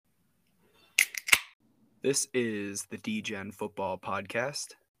This is the Degen Football Podcast.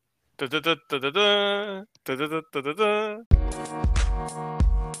 Da-da-da-da-da-da. Da-da-da-da-da-da.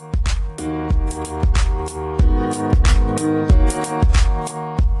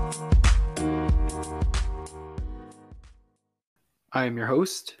 I am your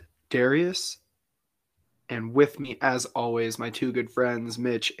host, Darius, and with me, as always, my two good friends,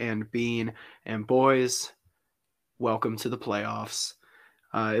 Mitch and Bean. And boys, welcome to the playoffs.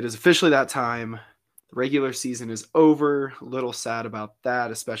 It is officially that time. The regular season is over. A little sad about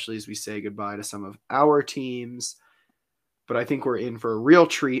that, especially as we say goodbye to some of our teams. But I think we're in for a real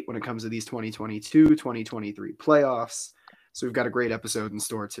treat when it comes to these 2022-2023 playoffs. So we've got a great episode in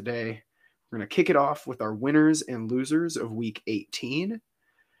store today. We're going to kick it off with our winners and losers of Week 18.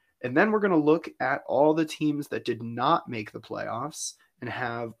 And then we're going to look at all the teams that did not make the playoffs and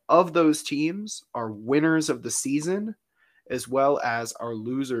have, of those teams, our winners of the season as well as our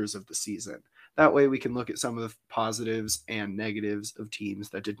losers of the season. That way we can look at some of the positives and negatives of teams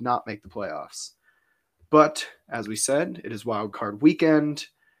that did not make the playoffs. But as we said, it is Wild Card Weekend.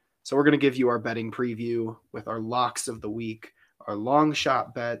 So we're going to give you our betting preview with our locks of the week, our long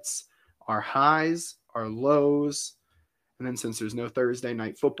shot bets, our highs, our lows. And then since there's no Thursday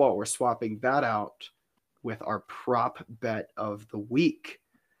night football, we're swapping that out with our prop bet of the week.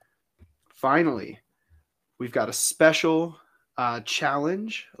 Finally, we've got a special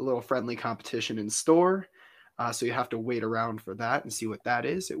challenge, a little friendly competition in store. So you have to wait around for that and see what that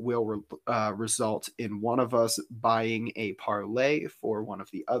is. It will result in one of us buying a parlay for one of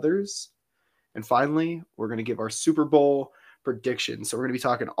the others. And finally, we're going to give our Super Bowl predictions. So we're going to be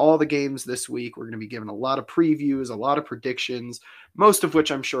talking all the games this week. We're going to be giving a lot of previews, a lot of predictions, most of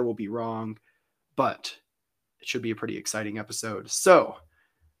which I'm sure will be wrong, but it should be a pretty exciting episode. So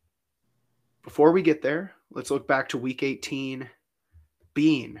before we get there, let's look back to Week 18.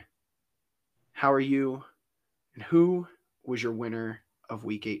 Bean, how are you? And who was your winner of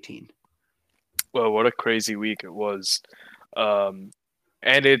Week 18? Well, what a crazy week it was. And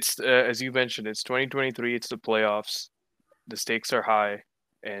it's, as you mentioned, it's 2023. It's the playoffs. The stakes are high.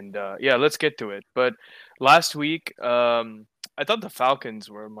 And let's get to it. But last week, I thought the Falcons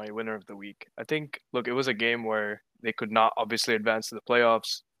were my winner of the week. I think, look, it was a game where they could not obviously advance to the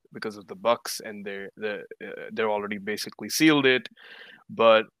playoffs because of the Bucks, and they're already basically sealed it.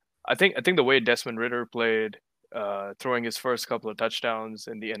 But I think the way Desmond Ridder played, throwing his first couple of touchdowns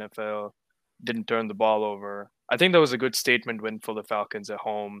in the NFL, didn't turn the ball over. I think that was a good statement win for the Falcons at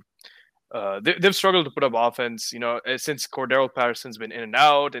home. They've struggled to put up offense, since Cordero Patterson's been in and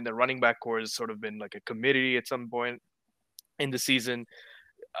out, and the running back core has sort of been like a committee at some point in the season.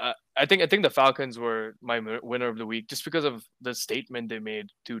 I think the Falcons were my winner of the week just because of the statement they made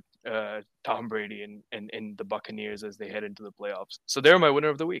to Tom Brady and the Buccaneers as they head into the playoffs. So they're my winner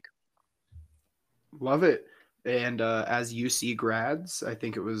of the week. Love it. And as UC grads, I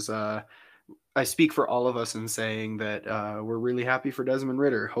think it was I speak for all of us in saying that we're really happy for Desmond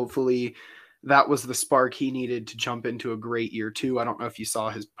Ridder. Hopefully that was the spark he needed to jump into a great year too. I don't know if you saw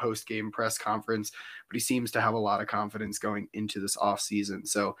his post-game press conference, but he seems to have a lot of confidence going into this offseason.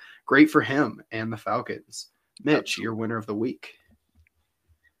 So great for him and the Falcons. Mitch, your winner of the week.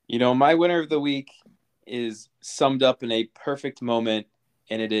 My winner of the week is summed up in a perfect moment,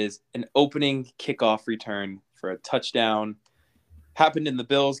 and it is an opening kickoff return for a touchdown. Happened in the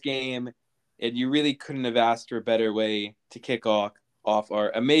Bills game, and you really couldn't have asked for a better way to kick off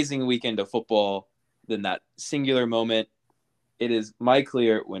our amazing weekend of football than that singular moment. It is my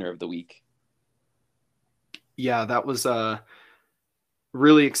clear winner of the week. Yeah, that was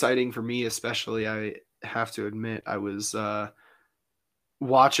really exciting for me, especially. I have to admit, I was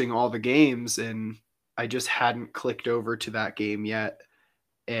watching all the games, and I just hadn't clicked over to that game yet.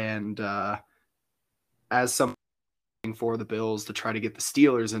 And as something for the Bills to try to get the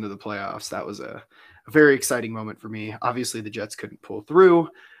Steelers into the playoffs, that was a very exciting moment for me. Obviously, the Jets couldn't pull through,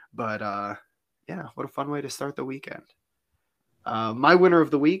 but what a fun way to start the weekend. My winner of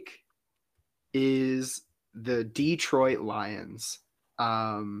the week is the Detroit Lions.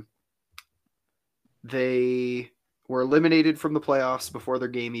 They were eliminated from the playoffs before their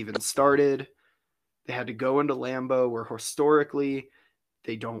game even started. They had to go into Lambeau, where historically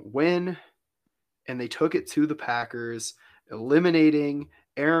they don't win, and they took it to the Packers, eliminating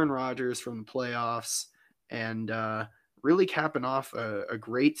Aaron Rodgers from the playoffs and really capping off a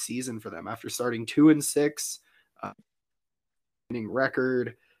great season for them after starting 2-6, winning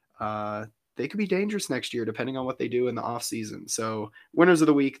record. They could be dangerous next year depending on what they do in the offseason. So winners of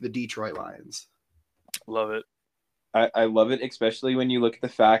the week, the Detroit Lions. Love it. I love it, especially when you look at the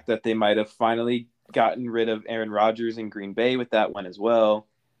fact that they might have finally gotten rid of Aaron Rodgers in Green Bay with that one as well.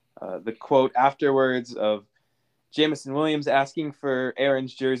 The quote afterwards of Jamison Williams asking for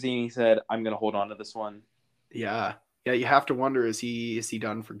Aaron's jersey, and he said, "I'm going to hold on to this one." Yeah. Yeah, you have to wonder, is he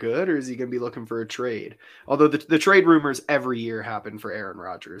done for good, or is he going to be looking for a trade? Although the trade rumors every year happen for Aaron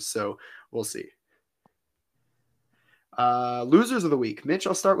Rodgers, so we'll see. Losers of the week. Mitch,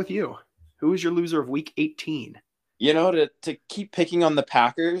 I'll start with you. Who is your loser of week 18? To keep picking on the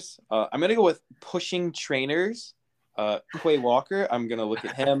Packers, I'm going to go with pushing trainers. Quay Walker, I'm going to look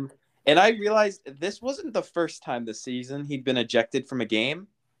at him. And I realized this wasn't the first time this season he'd been ejected from a game.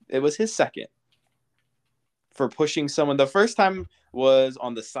 It was his second for pushing someone. The first time was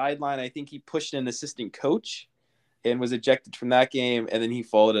on the sideline. I think he pushed an assistant coach and was ejected from that game. And then he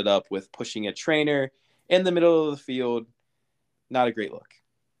followed it up with pushing a trainer in the middle of the field. Not a great look.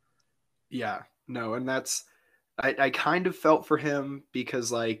 Yeah, no, and I kind of felt for him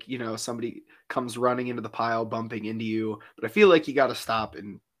because, like, somebody comes running into the pile, bumping into you, but I feel like you got to stop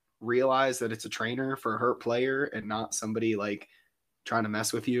and realize that it's a trainer for a hurt player and not somebody like trying to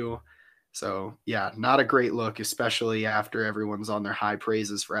mess with you. So yeah, not a great look, especially after everyone's on their high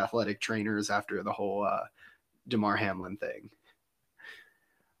praises for athletic trainers after the whole DeMar Hamlin thing.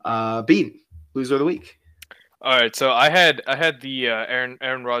 Bean, loser of the week. All right, so I had the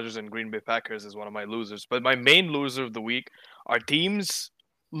Aaron Rodgers and Green Bay Packers as one of my losers, but my main loser of the week are teams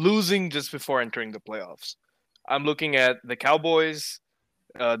losing just before entering the playoffs. I'm looking at the Cowboys,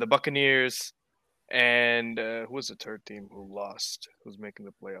 the Buccaneers, and who was the third team who lost? Who's making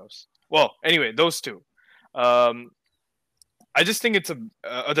the playoffs? Well, anyway, those two. I just think it's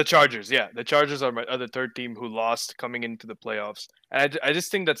the Chargers. Yeah, the Chargers are my other third team who lost coming into the playoffs, and I just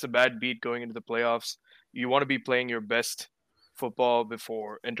think that's a bad beat going into the playoffs. You want to be playing your best football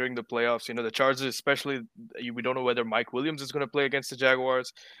before entering the playoffs. The Chargers, especially, we don't know whether Mike Williams is going to play against the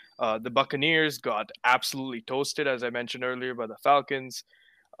Jaguars. The Buccaneers got absolutely toasted, as I mentioned earlier, by the Falcons.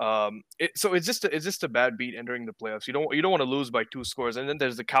 So it's just a bad beat entering the playoffs. You don't want to lose by 2 scores, and then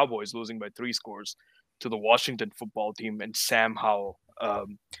there's the Cowboys losing by 3 scores to the Washington football team and Sam Howell.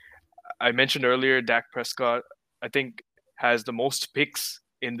 I mentioned earlier, Dak Prescott, I think, has the most picks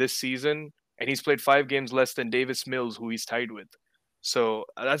in this season, and he's played 5 games less than Davis Mills, who he's tied with. So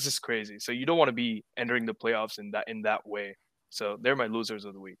that's just crazy. So you don't want to be entering the playoffs in that way. So they're my losers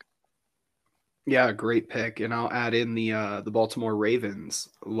of the week. Yeah, great pick, and I'll add in the Baltimore Ravens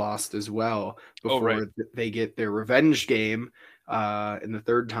lost as well before they get their revenge game in the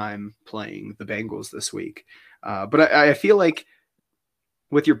third time playing the Bengals this week. But I feel like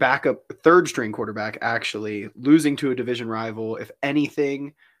with your backup third string quarterback actually losing to a division rival, if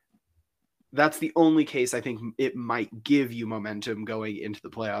anything, that's the only case I think it might give you momentum going into the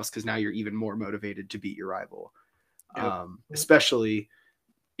playoffs, because now you're even more motivated to beat your rival. Yep. Especially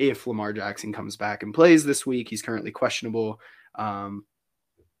if Lamar Jackson comes back and plays this week. He's currently questionable.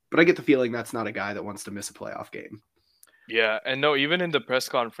 But I get the feeling that's not a guy that wants to miss a playoff game. Yeah, and no, even in the press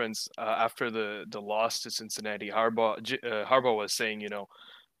conference after the loss to Cincinnati, Harbaugh was saying,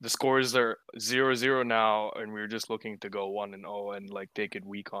 the scores are 0-0 now, and we're just looking to go 1-0 and like take it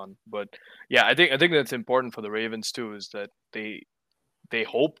week on. But yeah, I think that's important for the Ravens too, is that they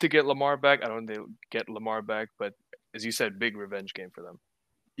hope to get Lamar back. I don't think they'll get Lamar back, but as you said, big revenge game for them.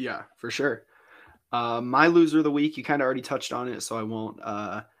 Yeah, for sure. My loser of the week, you kind of already touched on it, so I won't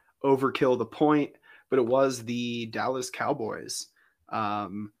overkill the point, but it was the Dallas Cowboys.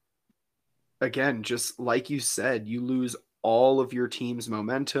 Again, just like you said, you lose all of your team's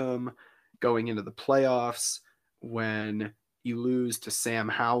momentum going into the playoffs when you lose to Sam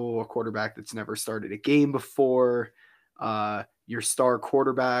Howell, a quarterback that's never started a game before. Your star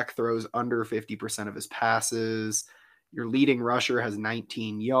quarterback throws under 50% of his passes. Your leading rusher has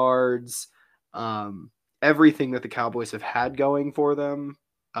 19 yards. Everything that the Cowboys have had going for them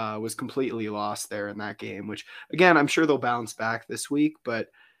was completely lost there in that game, which, again, I'm sure they'll bounce back this week, but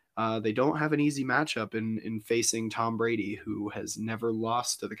they don't have an easy matchup in facing Tom Brady, who has never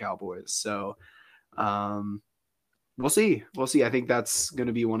lost to the Cowboys. So we'll see. We'll see. I think that's going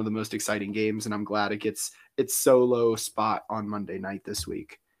to be one of the most exciting games, and I'm glad it gets its solo spot on Monday night this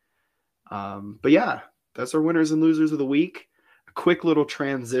week. But yeah, that's our winners and losers of the week. A quick little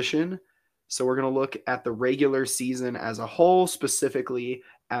transition. So we're going to look at the regular season as a whole, specifically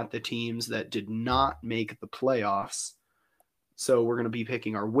at the teams that did not make the playoffs. So we're going to be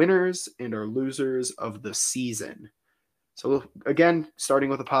picking our winners and our losers of the season. So again, starting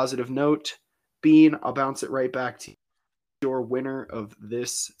with a positive note, Bean, I'll bounce it right back to your winner of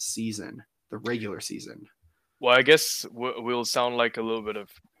this season, the regular season. Well, I guess we'll sound like a little bit of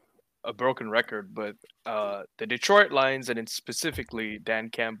a broken record, but the Detroit Lions, and it's specifically Dan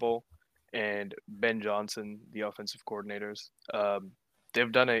Campbell and Ben Johnson, the offensive coordinators,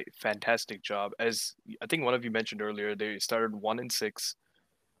 they've done a fantastic job. As I think one of you mentioned earlier, they started 1-6,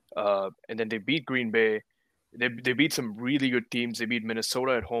 and then they beat Green Bay. They beat some really good teams. They beat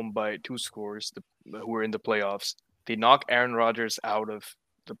Minnesota at home by 2 scores, who were in the playoffs. They knocked Aaron Rodgers out of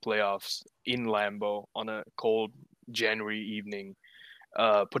the playoffs in Lambeau on a cold January evening,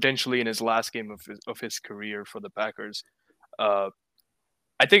 potentially in his last game of his career for the Packers. Uh,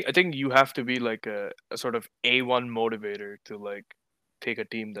 I think you have to be like a sort of A1 motivator to like take a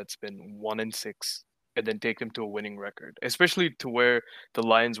team that's been 1-6 and then take them to a winning record, especially to where the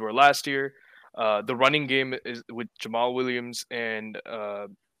Lions were last year. The running game is with Jamal Williams and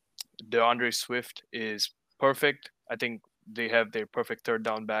DeAndre Swift is perfect. I think they have their perfect third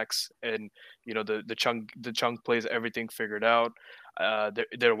down backs, and the chunk plays everything figured out.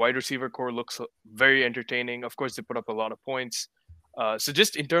 Their wide receiver core looks very entertaining. Of course, they put up a lot of points. So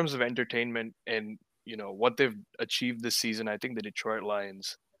just in terms of entertainment and what they've achieved this season, I think the Detroit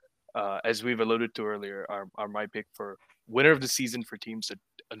Lions, as we've alluded to earlier, are my pick for winner of the season for teams that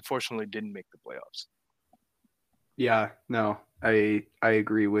unfortunately didn't make the playoffs. Yeah, no, I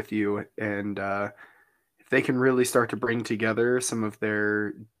agree with you. And if they can really start to bring together some of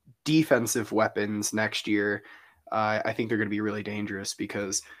their defensive weapons next year, I think they're going to be really dangerous,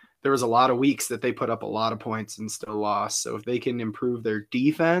 because there was a lot of weeks that they put up a lot of points and still lost. So if they can improve their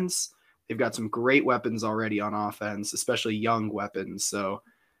defense, they've got some great weapons already on offense, especially young weapons. So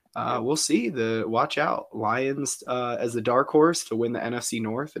we'll see. Watch out, Lions as the dark horse to win the NFC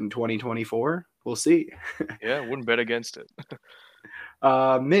North in 2024. We'll see. Yeah, wouldn't bet against it.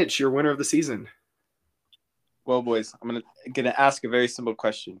 Mitch, your winner of the season. Well, boys, I'm gonna ask a very simple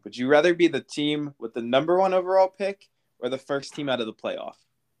question. Would you rather be the team with the number 1 overall pick or the first team out of the playoff?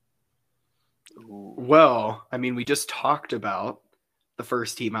 Well, I mean, we just talked about the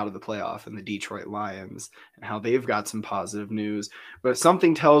first team out of the playoff and the Detroit Lions and how they've got some positive news. But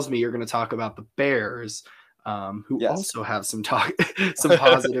something tells me you're going to talk about the Bears, who also have some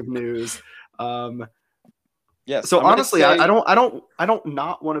positive news. Yes. So honestly, I don't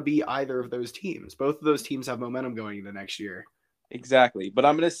not want to be either of those teams. Both of those teams have momentum going into next year. Exactly. But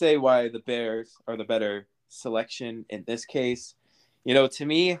I'm going to say why the Bears are the better selection in this case. To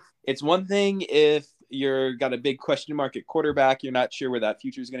me, it's one thing if you're got a big question mark at quarterback, you're not sure where that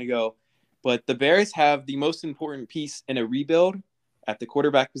future is going to go. But the Bears have the most important piece in a rebuild at the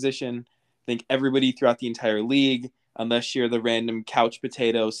quarterback position. I think everybody throughout the entire league, unless you're the random couch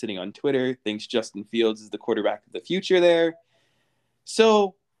potato sitting on Twitter, thinks Justin Fields is the quarterback of the future there.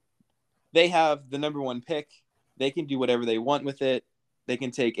 So they have the number 1 pick. They can do whatever they want with it. They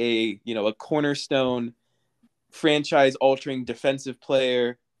can take a cornerstone franchise-altering defensive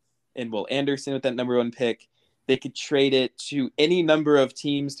player and Will Anderson with that number 1 pick. They could trade it to any number of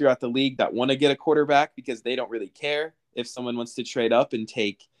teams throughout the league that want to get a quarterback, because they don't really care if someone wants to trade up and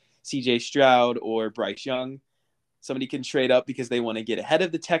take CJ Stroud or Bryce Young. Somebody can trade up because they want to get ahead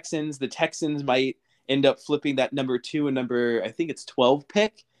of the Texans. The Texans might end up flipping that number 2 and I think it's 12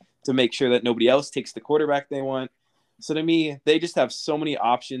 pick to make sure that nobody else takes the quarterback they want. So to me, they just have so many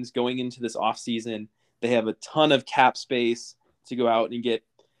options going into this offseason. They have a ton of cap space to go out and get,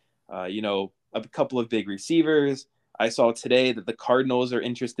 a couple of big receivers. I saw today that the Cardinals are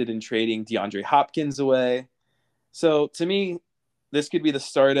interested in trading DeAndre Hopkins away. So to me, this could be the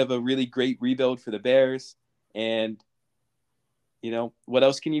start of a really great rebuild for the Bears. And, what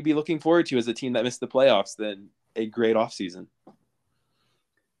else can you be looking forward to as a team that missed the playoffs than a great offseason?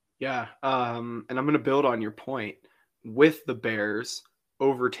 Yeah, and I'm going to build on your point with the Bears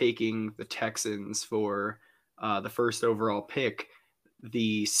overtaking the Texans for the first overall pick.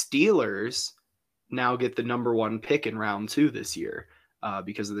 The Steelers now get the number 1 pick in round 2 this year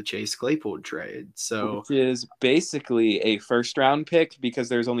because of the Chase Claypool trade. So, which is basically a first round pick, because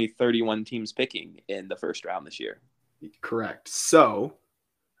there's only 31 teams picking in the first round this year. Correct. So,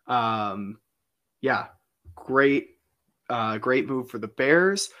 great move for the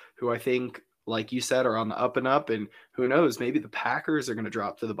Bears, who I think, like you said, are on the up and up. And who knows, maybe the Packers are going to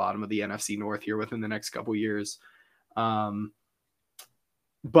drop to the bottom of the NFC North here within the next couple years.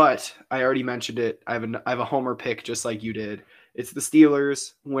 But I already mentioned it. I have a homer pick just like you did. It's the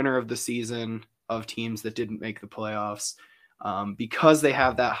Steelers, winner of the season of teams that didn't make the playoffs, because they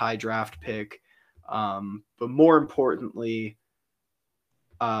have that high draft pick. But more importantly,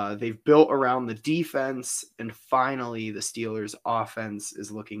 they've built around the defense, and finally the Steelers' offense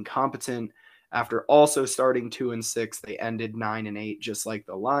is looking competent. After also starting 2-6, they ended 9-8, just like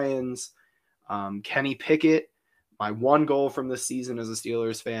the Lions. Kenny Pickett, my one goal from this season as a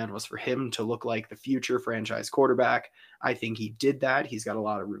Steelers fan was for him to look like the future franchise quarterback. I think he did that. He's got a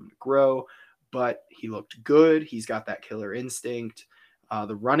lot of room to grow, but he looked good. He's got that killer instinct.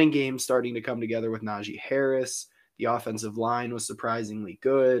 The running game starting to come together with Najee Harris. The offensive line was surprisingly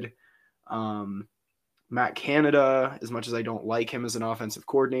good. Matt Canada, as much as I don't like him as an offensive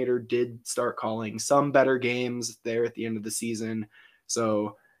coordinator, did start calling some better games there at the end of the season.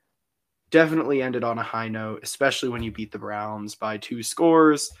 So definitely ended on a high note, especially when you beat the Browns by 2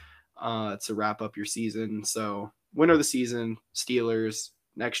 scores to wrap up your season. So winner of the season, Steelers.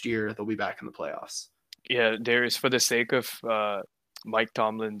 Next year, they'll be back in the playoffs. Yeah, Darius, for the sake of Mike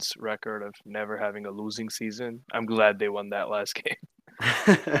Tomlin's record of never having a losing season, I'm glad they won that last game.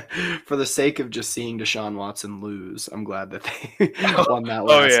 For the sake of just seeing Deshaun Watson lose, I'm glad that they won that Oh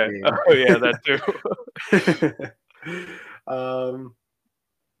last yeah, game. oh yeah, that too.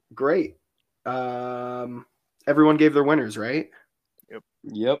 Great. Everyone gave their winners, right?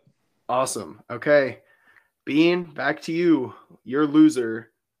 Yep. Awesome. Okay. Bean, back to you. Your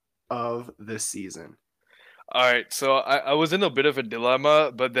loser of this season. All right, so I was in a bit of a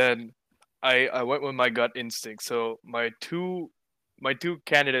dilemma, but then I went with my gut instinct. So my two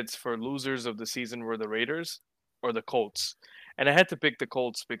candidates for losers of the season were the Raiders or the Colts, and I had to pick the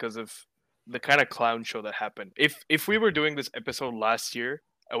Colts because of the kind of clown show that happened. If we were doing this episode last year,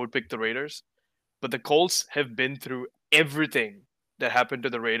 I would pick the Raiders, but the Colts have been through everything that happened to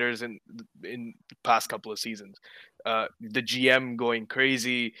the Raiders in the past couple of seasons. The GM going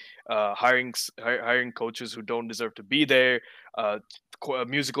crazy, hiring coaches who don't deserve to be there,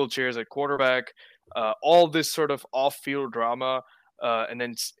 musical chairs at quarterback, all this sort of off-field drama, and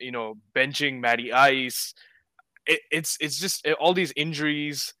then benching Matty Ice. It's just all these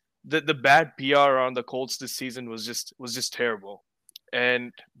injuries. The bad PR on the Colts this season was just terrible.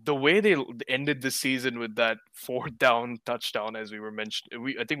 And the way they ended the season with that 4th down touchdown, as we were mentioned,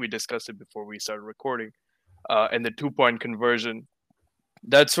 I think we discussed it before we started recording, and the 2-point conversion,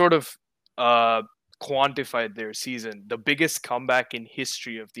 that sort of quantified their season. The biggest comeback in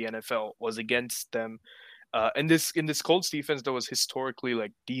history of the NFL was against them, and in this Colts defense that was historically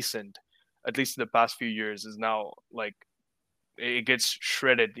like decent, at least in the past few years, is now like it gets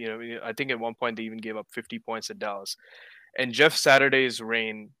shredded. I think at one point they even gave up 50 points at Dallas. And Jeff Saturday's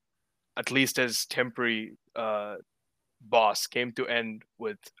reign, at least as temporary boss, came to end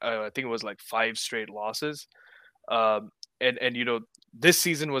with I think it was like 5 straight losses. And this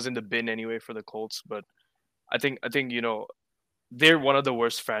season was in the bin anyway for the Colts, but I think they're one of the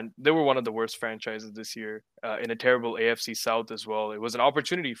worst they were one of the worst franchises this year, in a terrible AFC South as well. It was an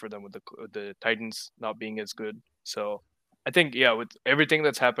opportunity for them with the Titans not being as good. So I think with everything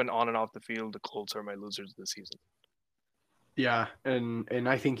that's happened on and off the field, the Colts are my losers this season. Yeah, and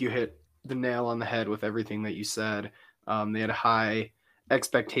I think you hit the nail on the head with everything that you said. They had high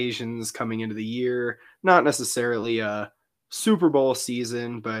expectations coming into the year, not necessarily a Super Bowl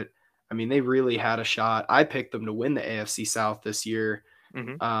season, but I mean, they really had a shot. I picked them to win the AFC South this year,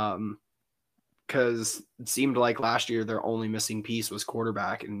 because it seemed like last year their only missing piece was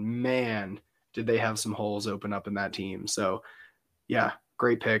quarterback, and man, did they have some holes open up in that team. So yeah,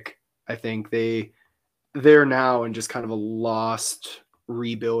 great pick. I think they're now in just kind of a lost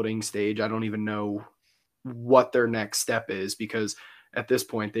rebuilding stage. I don't even know what their next step is, because at this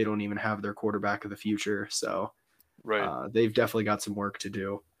point they don't even have their quarterback of the future. So they've definitely got some work to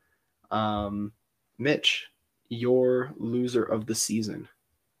do. Mitch, your loser of the season.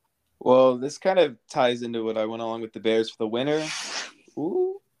 Well, this kind of ties into what I went along with the Bears for the winner.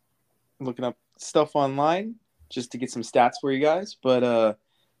 Ooh, looking up stuff online just to get some stats for you guys. But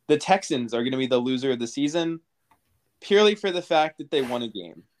the Texans are going to be the loser of the season purely for the fact that they won a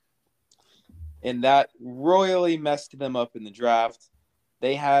game. And that royally messed them up in the draft.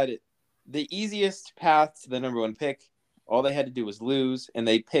 They had the easiest path to the number 1 pick. All they had to do was lose, and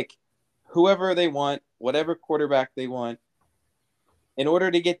they pick whoever they want, whatever quarterback they want. In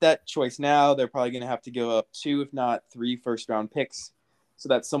order to get that choice now, they're probably going to have to go up 2, if not 3 first-round picks so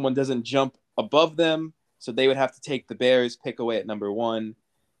that someone doesn't jump above them. So they would have to take the Bears pick away at number 1.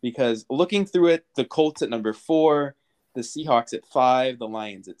 Because looking through it, the Colts at number 4, the Seahawks at 5, the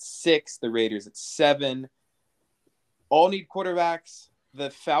Lions at 6, the Raiders at 7. All need quarterbacks. The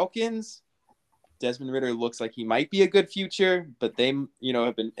Falcons, Desmond Ridder looks like he might be a good future, but they,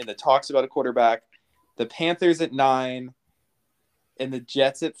 have been in the talks about a quarterback. The Panthers at 9 and the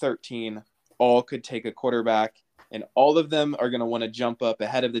Jets at 13 all could take a quarterback, and all of them are going to want to jump up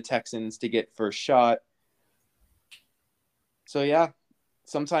ahead of the Texans to get first shot. So, yeah,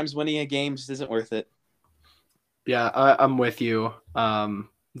 sometimes winning a game just isn't worth it. Yeah, I'm with you.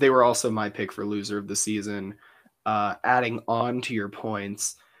 They were also my pick for loser of the season. Adding on to your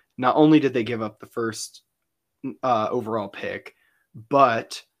points, not only did they give up the first overall pick,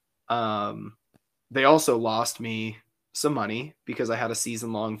 but they also lost me some money because I had a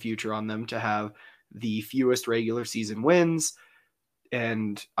season-long future on them to have the fewest regular season wins.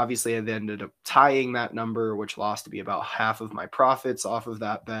 And obviously, I ended up tying that number, which lost me about half of my profits off of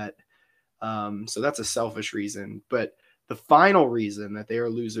that bet. So that's a selfish reason. But the final reason that they are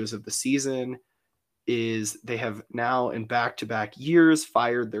losers of the season is they have now in back-to-back years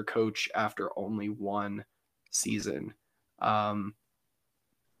fired their coach after only one season. I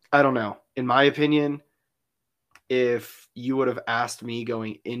don't know. In my opinion, if you would have asked me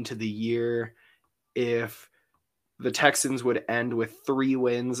going into the year if the Texans would end with 3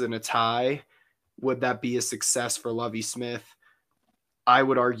 wins and a tie, would that be a success for Lovie Smith? I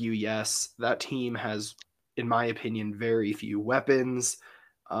would argue yes. That team has, in my opinion, very few weapons.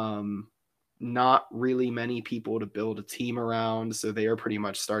 Not really many people to build a team around, so they are pretty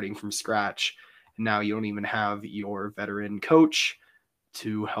much starting from scratch. And now you don't even have your veteran coach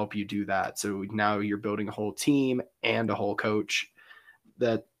to help you do that. So now you're building a whole team and a whole coach.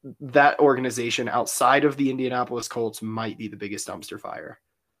 That organization outside of the Indianapolis Colts might be the biggest dumpster fire.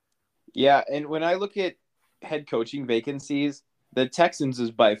 Yeah, and when I look at head coaching vacancies, the Texans is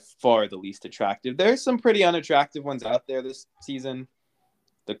by far the least attractive. There's some pretty unattractive ones out there this season.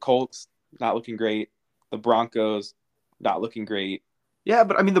 The Colts, not looking great. The Broncos, not looking great. Yeah,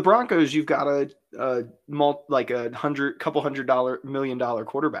 but I mean, the Broncos, you've got a $100 million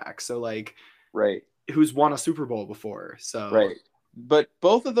quarterback. So like, right, who's won a Super Bowl before. So right. But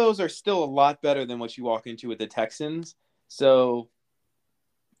both of those are still a lot better than what you walk into with the Texans. So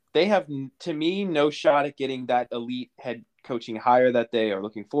they have, to me, no shot at getting that elite head coaching hire that they are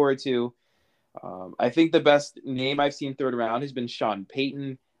looking forward to. I think the best name I've seen thrown around has been Sean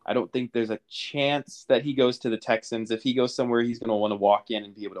Payton. I don't think there's a chance that he goes to the Texans. If he goes somewhere, he's going to want to walk in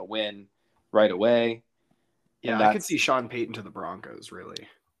and be able to win right away. Yeah, I could see Sean Payton to the Broncos, really.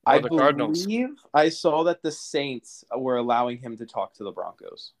 I believe I saw that the Saints were allowing him to talk to the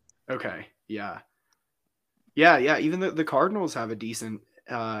Broncos. Okay, yeah. Yeah. Even the Cardinals have a decent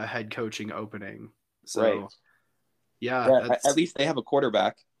head coaching opening. So, right. Yeah, at least they have a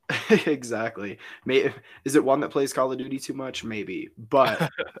quarterback. Exactly. Is it one that plays Call of Duty too much? Maybe, but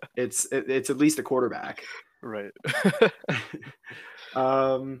it's at least a quarterback. Right.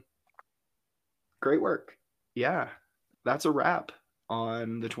 Great work. Yeah, that's a wrap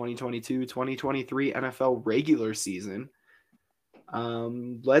on the 2022-2023 NFL regular season.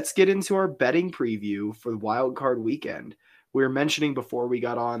 Let's get into our betting preview for the wild card weekend. We were mentioning before we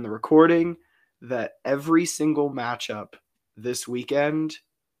got on the recording that every single matchup this weekend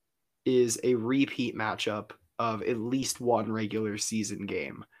is a repeat matchup of at least one regular season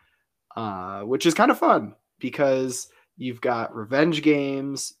game, which is kind of fun because you've got revenge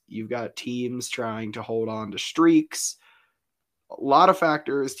games, you've got teams trying to hold on to streaks, a lot of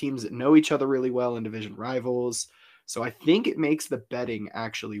factors, teams that know each other really well and division rivals. So I think it makes the betting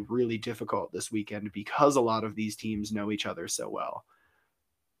actually really difficult this weekend because a lot of these teams know each other so well.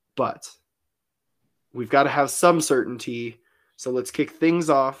 But we've got to have some certainty. So let's kick things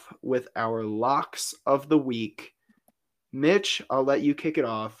off with our locks of the week. Mitch, I'll let you kick it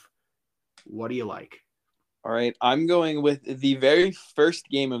off. What do you like? All right, I'm going with the very first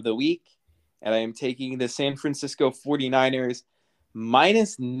game of the week, and I am taking the San Francisco 49ers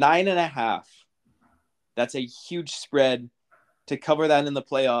minus 9.5. That's a huge spread. To cover that in the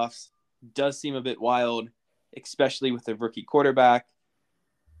playoffs does seem a bit wild, especially with the rookie quarterback.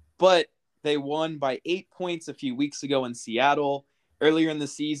 But they won by 8 points a few weeks ago in Seattle. Earlier in the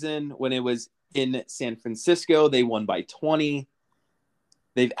season, when it was in San Francisco, they won by 20.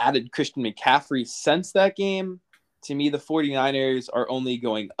 They've added Christian McCaffrey since that game. To me, the 49ers are only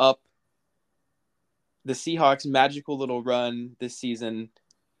going up. The Seahawks' magical little run this season,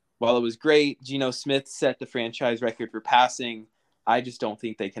 while it was great, Geno Smith set the franchise record for passing. I just don't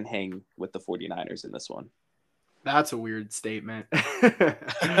think they can hang with the 49ers in this one. That's a weird statement.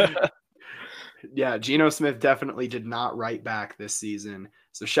 Yeah, Geno Smith definitely did not write back this season.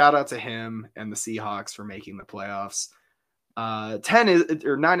 So shout out to him and the Seahawks for making the playoffs.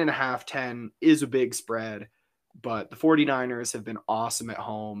 9.5, 10 is a big spread, but the 49ers have been awesome at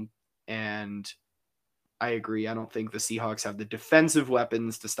home. And I agree. I don't think the Seahawks have the defensive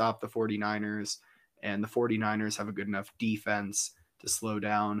weapons to stop the 49ers, and the 49ers have a good enough defense to slow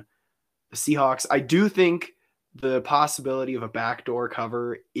down the Seahawks. I do think the possibility of a backdoor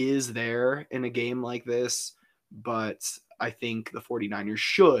cover is there in a game like this, but I think the 49ers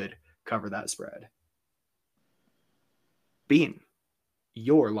should cover that spread. Bean,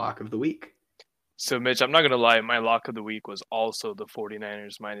 your lock of the week. So, Mitch, I'm not going to lie. My lock of the week was also the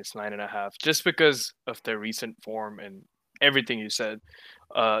 49ers minus 9.5, just because of their recent form and everything you said.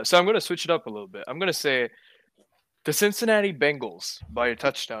 So I'm going to switch it up a little bit. I'm going to say The Cincinnati Bengals by a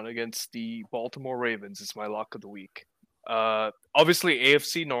touchdown against the Baltimore Ravens is my lock of the week. Obviously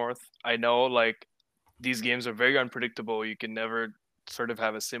AFC North. I know like these games are very unpredictable. You can never sort of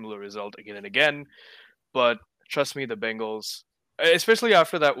have a similar result again and again. But trust me, the Bengals, especially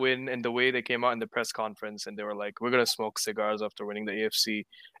after that win and the way they came out in the press conference and they were like, "We're gonna smoke cigars after winning the AFC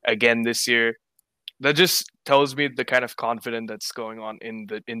again this year." That just tells me the kind of confidence that's going on in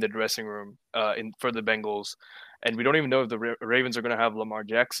the dressing room in for the Bengals, and we don't even know if the Ravens are going to have Lamar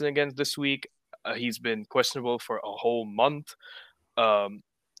Jackson again this week. He's been questionable for a whole month. Um,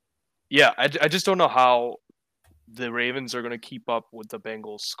 yeah, I just don't know how the Ravens are going to keep up with the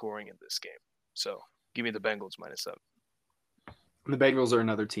Bengals scoring in this game. So give me the Bengals -7. The Bengals are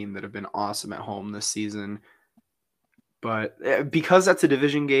another team that have been awesome at home this season, but because that's a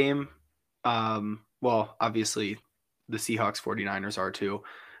division game, well, obviously the Seahawks 49ers are too,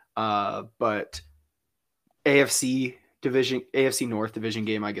 but AFC North division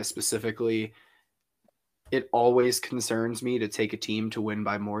game, I guess specifically, it always concerns me to take a team to win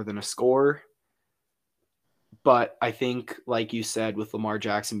by more than a score. But I think, like you said, with Lamar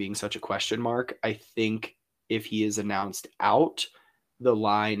Jackson being such a question mark, I think if he is announced out, the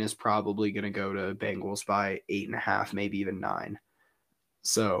line is probably going to go to Bengals by 8.5, maybe even 9.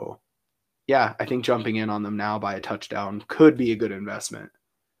 So, yeah, I think jumping in on them now by a touchdown could be a good investment,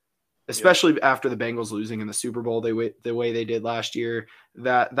 especially after the Bengals losing in the Super Bowl the way they did last year.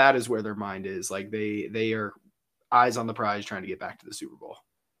 That is where their mind is. Like they are eyes on the prize trying to get back to the Super Bowl.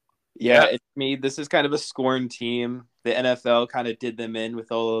 Yeah, it's me. This is kind of a scorn team. The NFL kind of did them in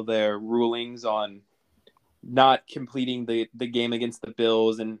with all of their rulings on not completing the game against the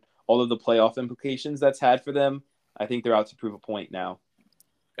Bills and all of the playoff implications that's had for them. I think they're out to prove a point now.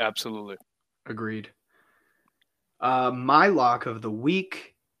 Absolutely. Agreed. My lock of the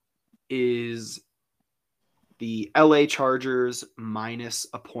week is the LA Chargers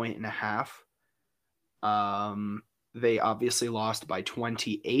 -1.5. They obviously lost by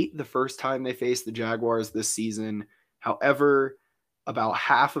 28 the first time they faced the Jaguars this season. However, about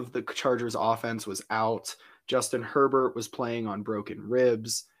half of the Chargers offense was out. Justin Herbert was playing on broken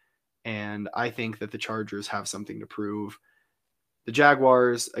ribs, and I think that the Chargers have something to prove. The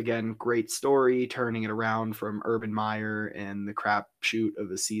Jaguars, again, great story, turning it around from Urban Meyer and the crapshoot of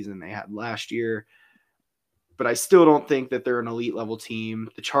the season they had last year. But I still don't think that they're an elite level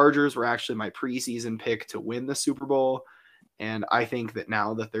team. The Chargers were actually my preseason pick to win the Super Bowl. And I think that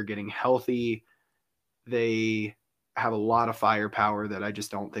now that they're getting healthy, they have a lot of firepower that I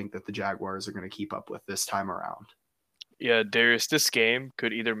just don't think that the Jaguars are going to keep up with this time around. Yeah, Darius, this game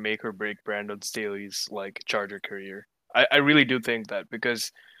could either make or break Brandon Staley's Charger career. I really do think that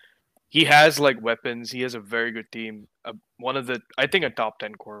because he has weapons. He has a very good team. I think a top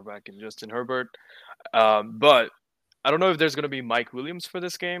 10 quarterback in Justin Herbert. But I don't know if there's going to be Mike Williams for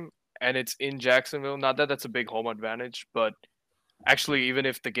this game, and it's in Jacksonville. Not that that's a big home advantage, but actually, even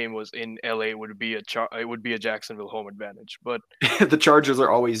if the game was in LA, it would be a Jacksonville home advantage. But the Chargers are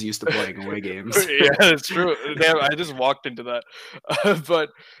always used to playing away games. Yeah, that's true. Damn, I just walked into that. But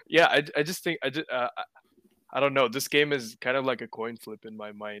yeah, I just think I don't know. This game is kind of like a coin flip in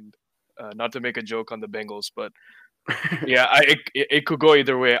my mind. Not to make a joke on the Bengals, but yeah, it could go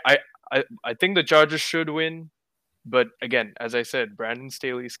either way. I think the Chargers should win, but again, as I said, Brandon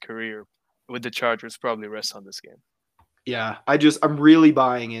Staley's career with the Chargers probably rests on this game. Yeah, I'm really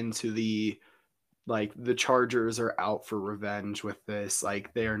buying into the Chargers are out for revenge with this.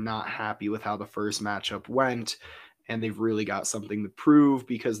 Like, they are not happy with how the first matchup went, and they've really got something to prove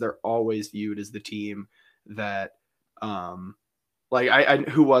because they're always viewed as the team that I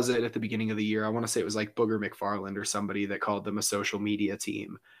who was it at the beginning of the year? I want to say it was Booger McFarland or somebody that called them a social media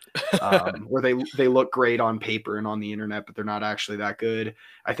team, where they look great on paper and on the internet, but they're not actually that good.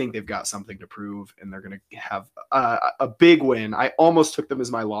 I think they've got something to prove, and they're going to have a big win. I almost took them as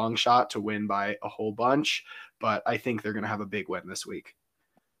my long shot to win by a whole bunch, but I think they're going to have a big win this week.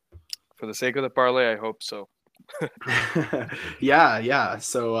 For the sake of the parlay, I hope so. Yeah.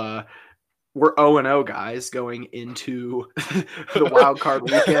 So, we're 0-0, guys, going into the wild card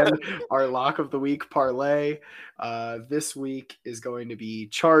weekend. Our lock of the week parlay this week is going to be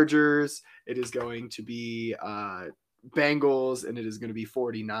Chargers. It is going to be Bengals, and it is going to be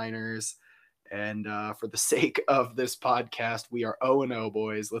 49ers. And for the sake of this podcast, we are 0-0,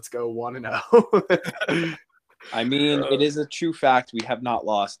 boys. Let's go 1-0. I mean, it is a true fact. We have not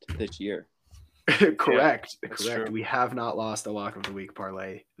lost this year. Correct. Yeah, Correct. True. We have not lost a lock of the week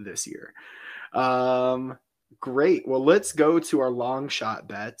parlay this year. Great. Well, let's go to our long shot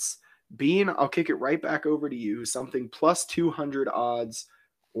bets. Bean, I'll kick it right back over to you. Something plus 200 odds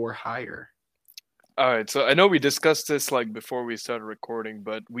or higher. All right, so I know we discussed this like before we started recording,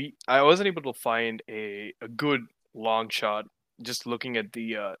 but I wasn't able to find a good long shot just looking at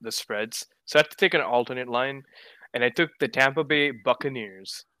the spreads. So I had to take an alternate line, and I took the Tampa Bay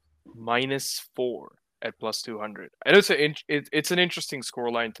Buccaneers -4 at +200. I know it's an interesting score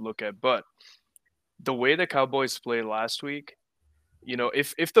line to look at, but the way the Cowboys played last week,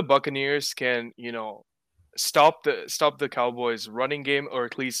 if the Buccaneers can, stop the Cowboys running game, or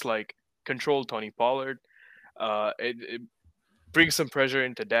at least like control Tony Pollard, it brings some pressure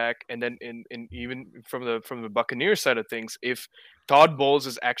into Dak, and then in even from the Buccaneers side of things, if Todd Bowles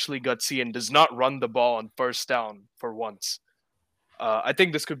is actually gutsy and does not run the ball on first down for once, I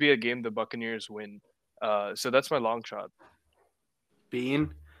think this could be a game the Buccaneers win. So that's my long shot.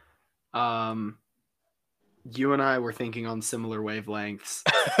 Bean, you and I were thinking on similar wavelengths.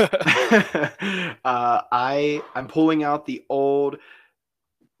 I'm pulling out the old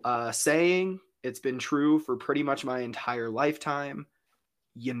saying. It's been true for pretty much my entire lifetime.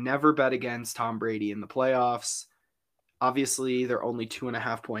 You never bet against Tom Brady in the playoffs. Obviously, they're only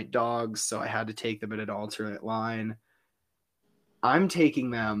 2.5-point dogs, so I had to take them at an alternate line. I'm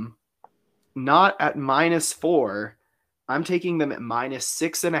taking them not at -4. I'm taking them at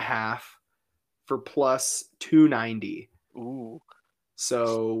 -6.5 for +290. Ooh.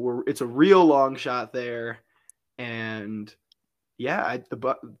 So it's a real long shot there. And yeah,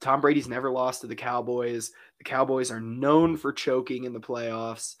 Tom Brady's never lost to the Cowboys. The Cowboys are known for choking in the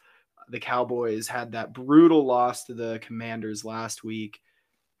playoffs. The Cowboys had that brutal loss to the Commanders last week.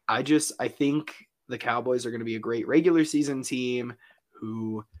 I think the Cowboys are going to be a great regular season team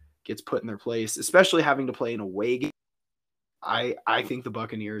who gets put in their place, especially having to play an away game. I think the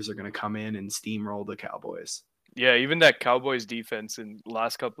Buccaneers are going to come in and steamroll the Cowboys. Yeah, even that Cowboys defense in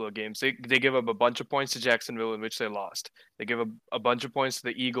last couple of games, they give up a bunch of points to Jacksonville, in which they lost. They give a bunch of points to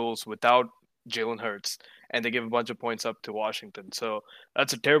the Eagles without Jalen Hurts, and they give a bunch of points up to Washington. So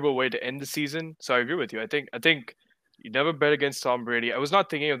that's a terrible way to end the season. So I agree with you. I think you never bet against Tom Brady. I was not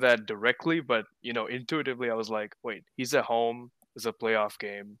thinking of that directly, but intuitively I was like, wait, he's at home. It's a playoff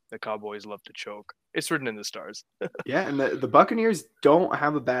game. The Cowboys love to choke. It's written in the stars. Yeah, and the Buccaneers don't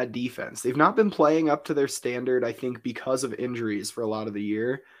have a bad defense. They've not been playing up to their standard, I think, because of injuries for a lot of the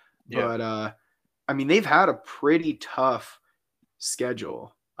year. Yeah. But I mean, they've had a pretty tough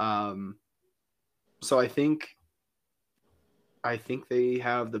schedule. So I think they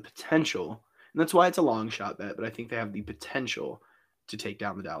have the potential, and that's why it's a long shot bet, but I think they have the potential to take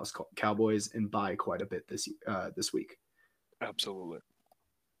down the Dallas Cowboys and buy quite a bit this week. Absolutely.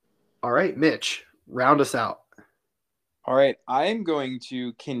 All right, Mitch, round us out. All right, I'm going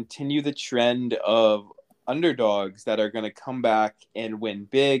to continue the trend of underdogs that are going to come back and win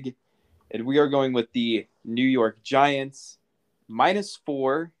big. And we are going with the New York Giants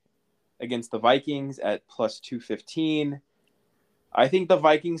 -4 against the Vikings at +215. I think the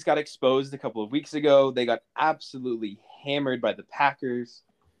Vikings got exposed a couple of weeks ago. They got absolutely hammered by the Packers,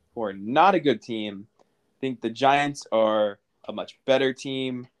 who are not a good team. I think the Giants are a much better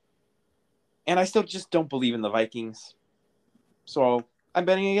team. And I still just don't believe in the Vikings. So I'm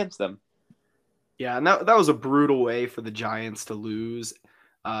betting against them. Yeah, and that was a brutal way for the Giants to lose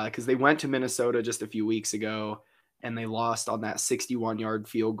because they went to Minnesota just a few weeks ago and they lost on that 61-yard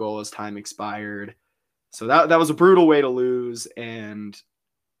field goal as time expired. So that was a brutal way to lose, and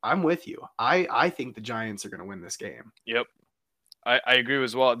I'm with you. I think the Giants are going to win this game. Yep. I agree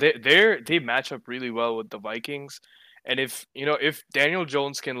as well. They match up really well with the Vikings. And if Daniel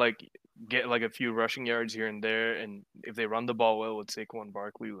Jones can get a few rushing yards here and there, and if they run the ball well with Saquon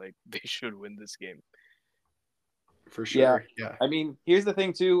Barkley, they should win this game. For sure. Yeah. I mean, here's the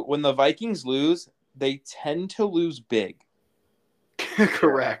thing too. When the Vikings lose, they tend to lose big.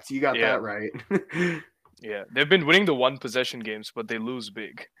 Correct. You got that right. Yeah. They've been winning the one possession games, but they lose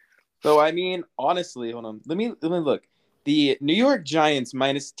big. So I mean, honestly, hold on. Let me look. The New York Giants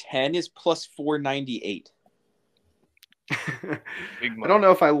 -10 is +498. I don't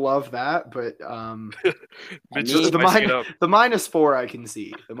know if I love that, but the -4 I can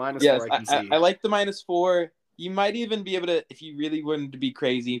see. The -4 I can see. I like the -4. You might even be able to, if you really wanted to be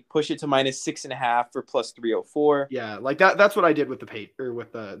crazy, push it to -6.5 for +304. Yeah, like that's what I did with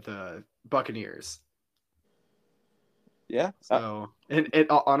the Buccaneers. Yeah. So and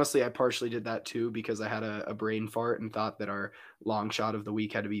honestly, I partially did that too because I had a brain fart and thought that our long shot of the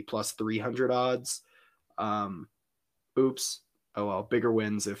week had to be +300 odds. Oops. Oh well, bigger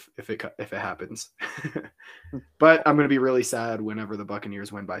wins if it happens. But I'm gonna be really sad whenever the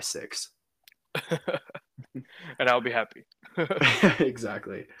Buccaneers win by 6. And I'll be happy.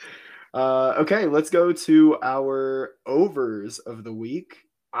 Exactly. Okay, let's go to our overs of the week.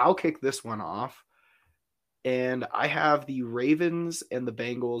 I'll kick this one off. And I have the Ravens and the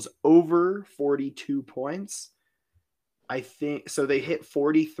Bengals over 42 points. I think so. They hit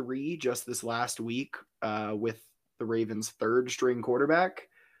 43 just this last week with the Ravens' third string quarterback.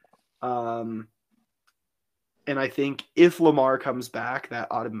 And I think if Lamar comes back, that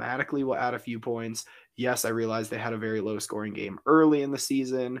automatically will add a few points. Yes, I realize they had a very low scoring game early in the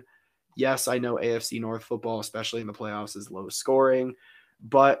season. Yes, I know AFC North football, especially in the playoffs, is low scoring.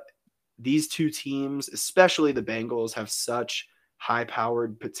 But these two teams, especially the Bengals, have such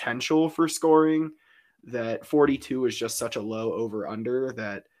high-powered potential for scoring that 42 is just such a low over-under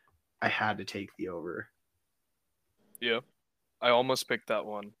that I had to take the over. Yeah. I almost picked that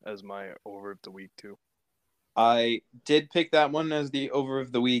one as my over of the week, too. I did pick that one as the over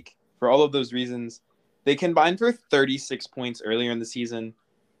of the week for all of those reasons. They combined for 36 points earlier in the season.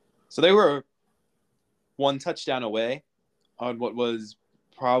 So they were one touchdown away on what was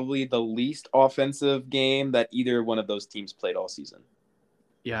probably the least offensive game that either one of those teams played all season.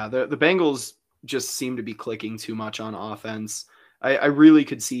 Yeah, the Bengals just seem to be clicking too much on offense. I really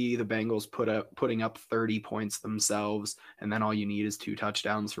could see the Bengals putting up 30 points themselves, and then all you need is 2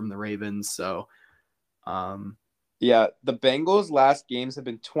 touchdowns from the Ravens. So, yeah, the Bengals' last games have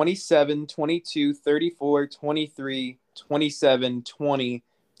been 27, 22, 34, 23, 27, 20,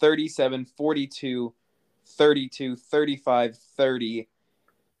 37, 42, 32, 35, 30.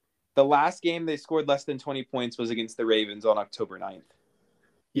 The last game they scored less than 20 points was against the Ravens on October 9th.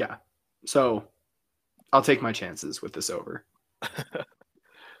 yeah. So I'll take my chances with this over.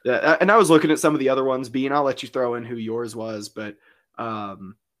 Yeah, and I was looking at some of the other ones. Bean, I'll let you throw in who yours was, but I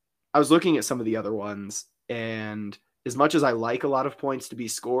was looking at some of the other ones, and as much as I like a lot of points to be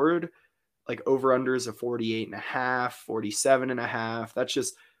scored, like over-unders of 48.5,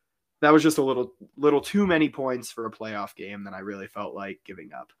 47.5, that was just a little too many points for a playoff game that I really felt like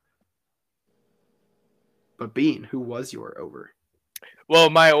giving up. But Bean, who was your over? Well,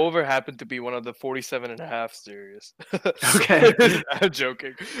 my over happened to be one of the 47.5 series. Okay. I'm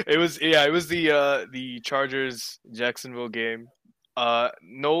joking. It was the Chargers Jacksonville game.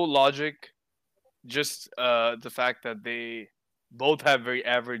 No logic, just the fact that they both have very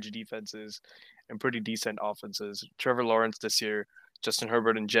average defenses and pretty decent offenses. Trevor Lawrence this year, Justin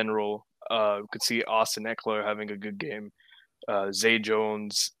Herbert in general. Could see Austin Eckler having a good game. Zay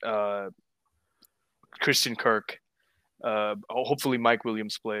Jones, Christian Kirk. Hopefully Mike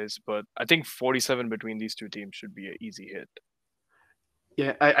Williams plays, but I think 47 between these two teams should be an easy hit.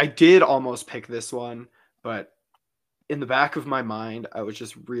 Yeah, I did almost pick this one, but in the back of my mind, I was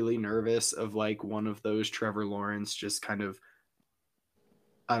just really nervous of like one of those Trevor Lawrence just kind of,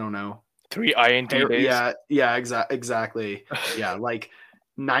 I don't know. 3 INT days. Yeah, exactly. Yeah, like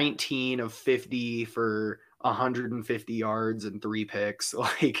 19 of 50 for 150 yards and 3 picks.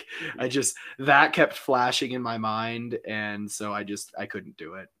 Like that kept flashing in my mind, and so I couldn't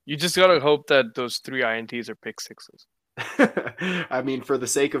do it. You just gotta hope that those 3 INTs are pick sixes. I mean, for the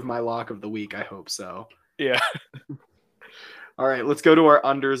sake of my lock of the week, I hope so. Yeah. All right, let's go to our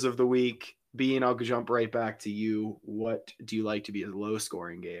unders of the week. Bean, I'll jump right back to you. What do you like to be a low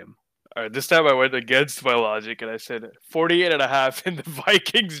scoring game? All right, this time I went against my logic and I said 48.5 in the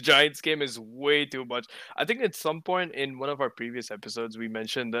Vikings-Giants game is way too much. I think at some point in one of our previous episodes, we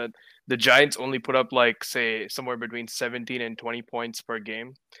mentioned that the Giants only put up like, say, somewhere between 17 and 20 points per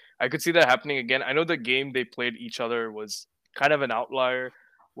game. I could see that happening again. I know the game they played each other was kind of an outlier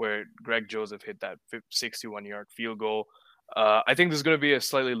where Greg Joseph hit that 61-yard field goal. I think this is going to be a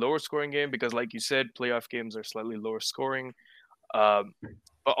slightly lower scoring game because, like you said, playoff games are slightly lower scoring.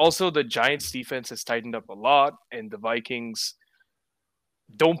 But also the Giants defense has tightened up a lot, and the Vikings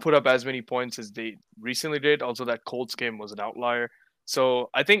don't put up as many points as they recently did. Also, that Colts game was an outlier. So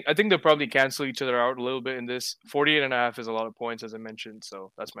I think they'll probably cancel each other out a little bit in this. 48.5 is a lot of points, as I mentioned.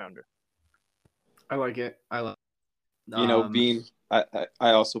 So that's my under. I like it. Bean, I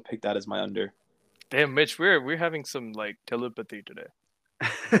also picked that as my under. Damn, Mitch, we're having some like telepathy today.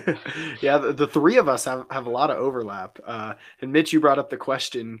 Yeah, the three of us have a lot of overlap. And Mitch, you brought up the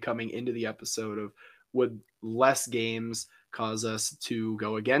question coming into the episode of would less games cause us to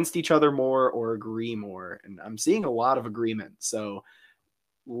go against each other more or agree more? And I'm seeing a lot of agreement. So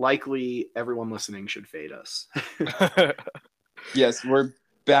likely everyone listening should fade us. Yes, we're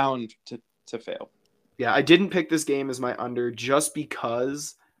bound to fail. Yeah, I didn't pick this game as my under just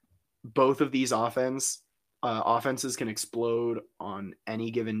because both of these offenses can explode on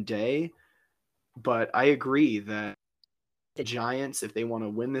any given day. But I agree that the Giants, if they want to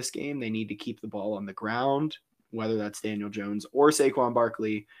win this game, they need to keep the ball on the ground, whether that's Daniel Jones or Saquon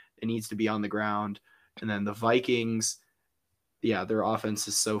Barkley. It needs to be on the ground. And then the Vikings, yeah, their offense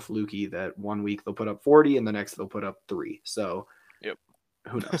is so fluky that one week they'll put up 40 and the next they'll put up 3. So Yep.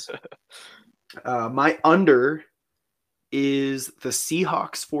 Who knows? My under is the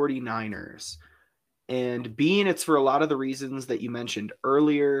Seahawks 49ers. And being it's for a lot of the reasons that you mentioned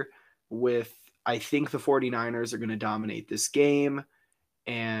earlier, with I think the 49ers are going to dominate this game.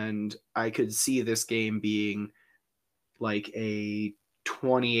 And I could see this game being like a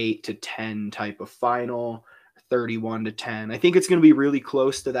 28-10 type of final, 31-10. I think it's going to be really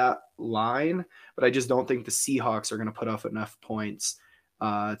close to that line, but I just don't think the Seahawks are going to put up enough points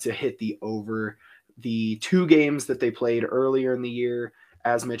to hit the over. The 2 games that they played earlier in the year,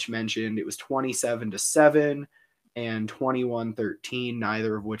 as Mitch mentioned, it was 27-7 and 21-13,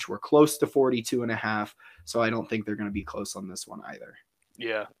 neither of which were close to 42.5. So I don't think they're going to be close on this one either.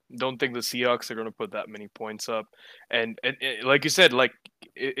 Yeah, don't think the Seahawks are going to put that many points up, and like you said, like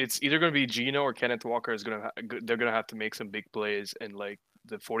it's either going to be Geno or Kenneth Walker they're going to have to make some big plays, and like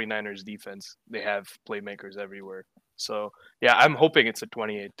the 49ers defense, they have playmakers everywhere. So yeah, I'm hoping it's a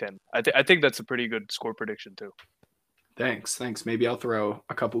 28-10. I think that's a pretty good score prediction too. Thanks. Maybe I'll throw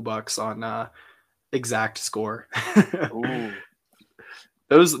a couple bucks on exact score. Ooh.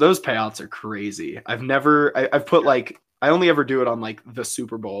 Those payouts are crazy. I've put like, I only ever do it on like the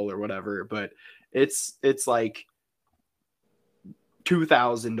Super Bowl or whatever, but it's like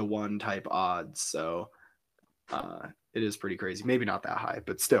 2,000 to 1 type odds. So it is pretty crazy. Maybe not that high,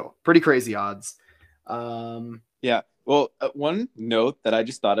 but still pretty crazy odds. Yeah. Well, one note that I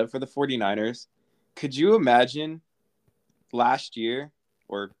just thought of for the 49ers, could you imagine last year,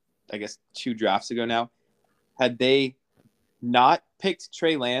 or I guess 2 drafts ago now, had they not picked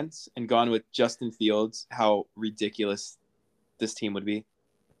Trey Lance and gone with Justin Fields, how ridiculous this team would be?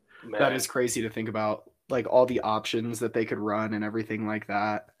 Man. That is crazy to think about, like all the options that they could run and everything like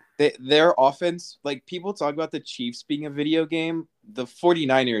that. Their offense, like people talk about the Chiefs being a video game, the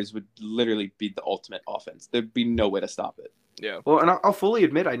 49ers would literally be the ultimate offense. There'd be no way to stop it. Yeah. Well, and I'll fully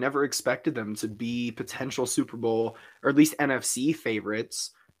admit I never expected them to be potential Super Bowl or at least NFC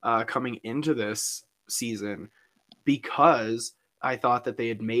favorites coming into this season, because I thought that they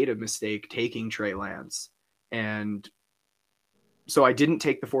had made a mistake taking Trey Lance. And so I didn't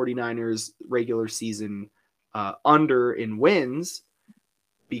take the 49ers regular season under in wins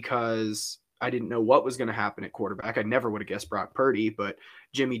because I didn't know what was going to happen at quarterback. I never would have guessed Brock Purdy, but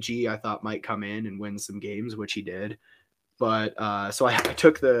Jimmy G I thought might come in and win some games, which he did. But so I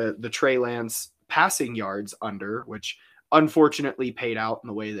took the Trey Lance passing yards under, which unfortunately paid out in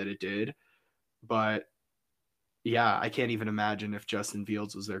the way that it did. But yeah, I can't even imagine if Justin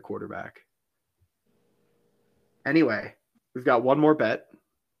Fields was their quarterback. Anyway, we've got one more bet.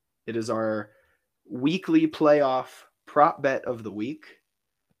 It is our weekly playoff prop bet of the week.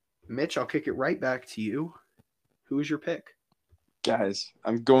 Mitch, I'll kick it right back to you. Who is your pick? Guys,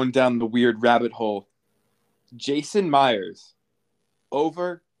 I'm going down the weird rabbit hole. Jason Myers,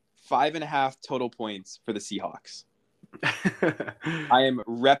 over 5.5 total points for the Seahawks. I am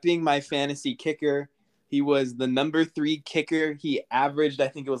repping my fantasy kicker. He was the number 3 kicker. He averaged, I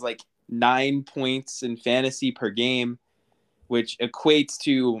think it was like 9 points in fantasy per game, which equates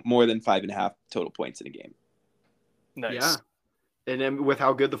to more than 5.5 total points in a game. Nice. Yeah. And then with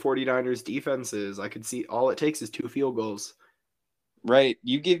how good the 49ers defense is, I could see all it takes is 2 field goals. Right.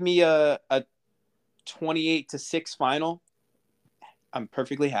 You give me a 28-6 final, I'm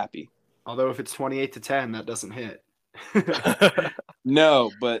perfectly happy. Although if it's 28-10, that doesn't hit. No,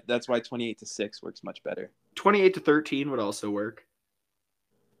 but that's why 28-6 works much better. 28-13 would also work.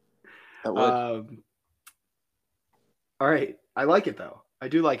 That would. All right. I like it, though. I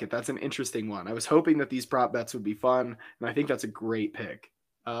do like it. That's an interesting one. I was hoping that these prop bets would be fun, and I think that's a great pick.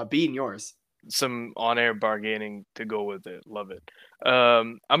 Being yours. Some on-air bargaining to go with it. Love it.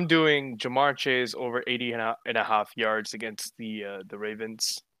 I'm doing Jamar Chase over 80.5 yards against the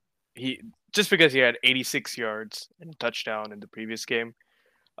Ravens. He just because he had 86 yards and a touchdown in the previous game.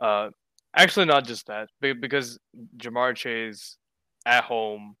 Actually, not just that, because Jamar Chase at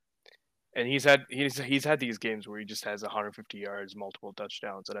home, and he's had these games where he just has 150 yards, multiple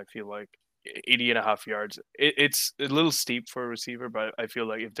touchdowns, and I feel like 80.5 yards. It's a little steep for a receiver, but I feel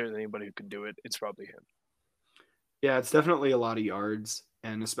like if there's anybody who can do it, it's probably him. Yeah, it's definitely a lot of yards,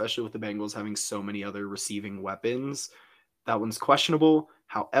 and especially with the Bengals having so many other receiving weapons, that one's questionable.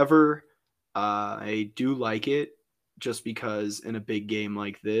 However, I do like it just because in a big game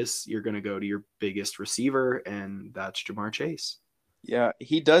like this, you're going to go to your biggest receiver, and that's Jamar Chase. Yeah,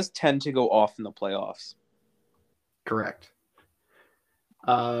 he does tend to go off in the playoffs. Correct.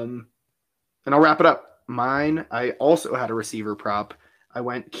 And I'll wrap it up. Mine, I also had a receiver prop. I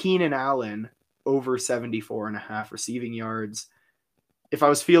went Keenan Allen over 74.5 receiving yards. If I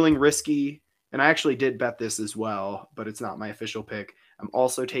was feeling risky, and I actually did bet this as well, but it's not my official pick, I'm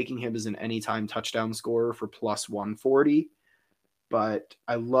also taking him as an anytime touchdown scorer for plus 140. But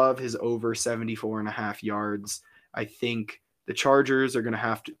I love his over 74.5 yards. I think the Chargers are going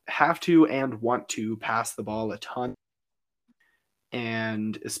to have to and want to pass the ball a ton.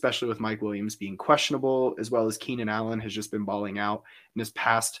 And especially with Mike Williams being questionable, as well as Keenan Allen has just been balling out. In his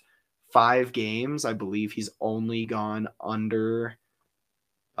past 5 games, I believe he's only gone under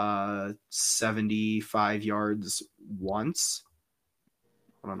 75 yards once.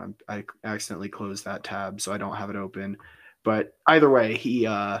 Hold on, I accidentally closed that tab, so I don't have it open. But either way,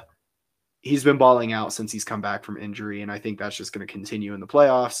 he's been balling out since he's come back from injury, and I think that's just going to continue in the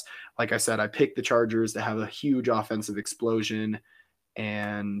playoffs. Like I said, I picked the Chargers to have a huge offensive explosion,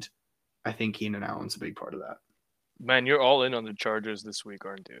 and I think Keenan Allen's a big part of that. Man, you're all in on the Chargers this week,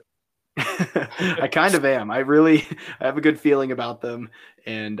 aren't you? I kind of am. I have a good feeling about them,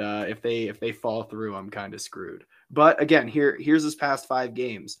 and if they fall through, I'm kind of screwed. But again, here's his past 5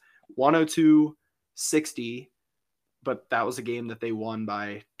 games: 102-60, but that was a game that they won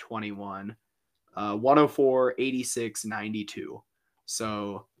by 21. 104-86-92.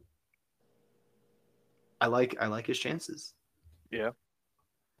 So I like his chances. Yeah.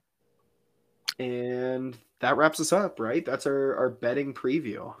 And that wraps us up, right? That's our betting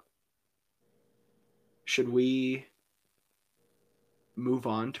preview. Should we move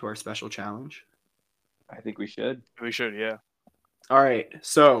on to our special challenge? I think we should. We should, yeah. All right.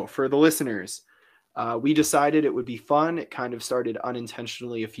 So for the listeners, we decided it would be fun. It kind of started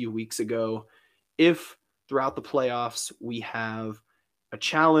unintentionally a few weeks ago. If throughout the playoffs we have a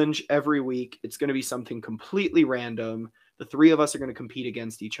challenge every week, it's going to be something completely random. The 3 of us are going to compete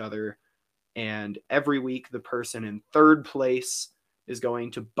against each other. And every week, the person in 3rd place is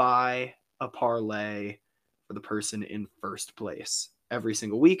going to buy a parlay for the person in 1st place every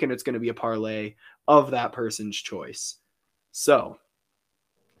single week. And it's going to be a parlay of that person's choice. So,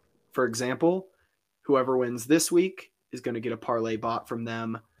 for example, whoever wins this week is going to get a parlay bought from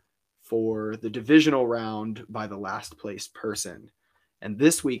them for the divisional round by the last place person. And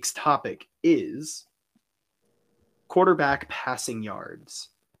this week's topic is quarterback passing yards.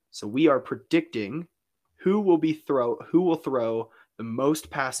 So we are predicting who will throw the most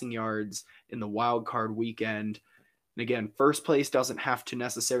passing yards in the wild card weekend. And again, 1st place doesn't have to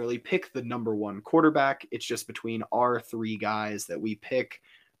necessarily pick the number 1 quarterback. It's just between our 3 guys that we pick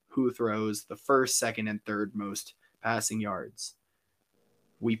who throws the 1st, 2nd, and 3rd most passing yards.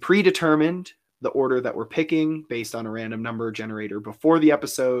 We predetermined the order that we're picking based on a random number generator before the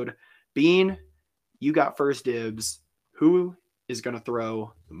episode. Bean, you got first dibs. Who is going to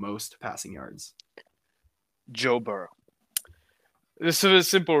throw the most passing yards? Joe Burrow. This is a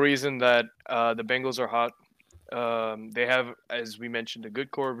simple reason that the Bengals are hot. They have, as we mentioned, a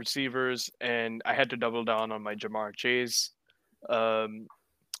good core of receivers, and I had to double down on my Jamar Chase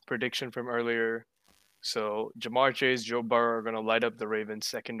prediction from earlier. So Jamar Chase, Joe Burrow are going to light up the Ravens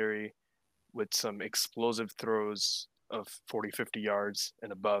secondary with some explosive throws of 40, 50 yards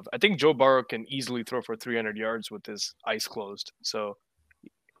and above. I think Joe Burrow can easily throw for 300 yards with his eyes closed. So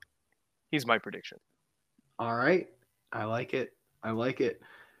he's my prediction. All right. I like it. I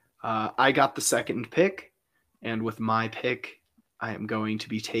got the 2nd pick, and with my pick, I am going to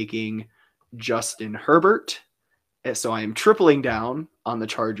be taking Justin Herbert. So I am tripling down on the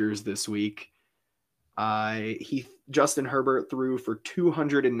Chargers this week. Justin Herbert threw for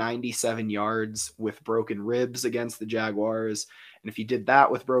 297 yards with broken ribs against the Jaguars. And if he did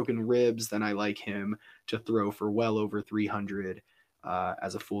that with broken ribs, then I like him to throw for well over 300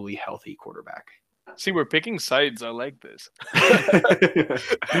 as a fully healthy quarterback. See, we're picking sides. I like this.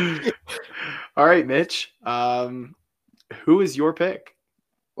 All right, Mitch. Who is your pick?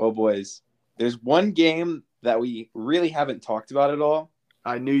 Well, boys, there's one game that we really haven't talked about at all.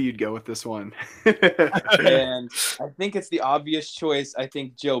 I knew you'd go with this one. And I think it's the obvious choice. I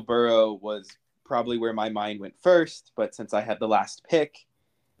think Joe Burrow was probably where my mind went first, but since I had the last pick,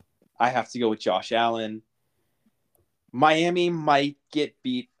 I have to go with Josh Allen. Miami might get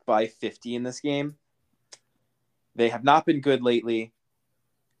beat by 50 in this game. They have not been good lately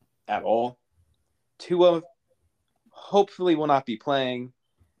at all. Tua hopefully will not be playing,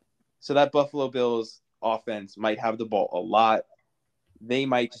 so that Buffalo Bills offense might have the ball a lot. They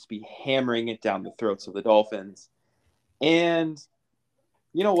might just be hammering it down the throats of the Dolphins. And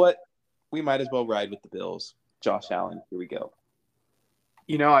you know what? We might as well ride with the Bills. Josh Allen, here we go.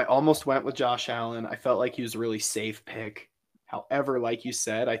 You know, I almost went with Josh Allen. I felt like he was a really safe pick. However, like you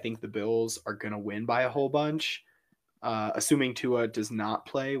said, I think the Bills are going to win by a whole bunch. Assuming Tua does not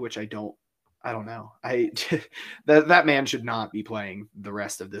play, which I don't I don't know. That man should not be playing the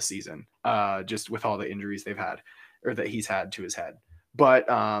rest of this season. Just with all the injuries they've had or that he's had to his head. But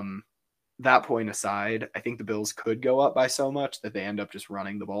that point aside, I think the Bills could go up by so much that they end up just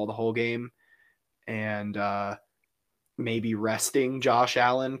running the ball the whole game and maybe resting Josh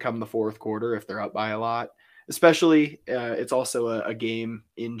Allen come the fourth quarter if they're up by a lot. Especially, it's also a game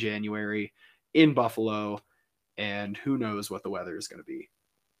in January in Buffalo, and who knows what the weather is going to be.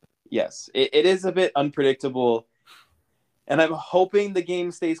 Yes, it is a bit unpredictable, and I'm hoping the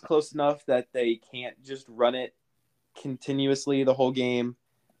game stays close enough that they can't just run it continuously the whole game.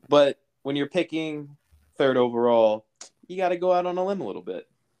 But when you're picking third overall, you got to go out on a limb a little bit.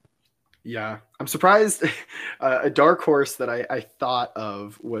 Yeah, I'm surprised. A dark horse that I thought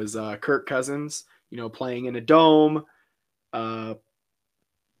of was Kirk Cousins, playing in a dome. The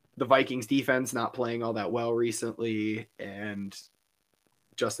Vikings defense not playing all that well recently, and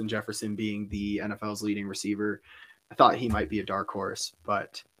Justin Jefferson being the NFL's leading receiver. I thought he might be a dark horse,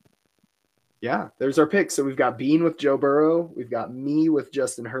 but yeah, there's our picks. So we've got Bean with Joe Burrow, we've got me with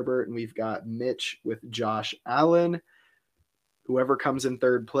Justin Herbert, and we've got Mitch with Josh Allen. Whoever comes in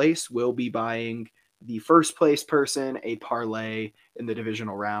third place will be buying the first place person a parlay in the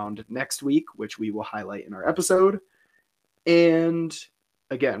divisional round next week, which we will highlight in our episode. And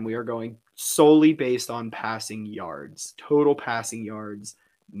again, we are going solely based on passing yards, total passing yards,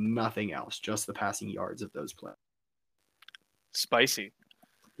 nothing else, just the passing yards of those players. Spicy.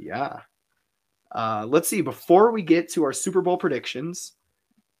 Yeah. Let's see. Before we get to our Super Bowl predictions,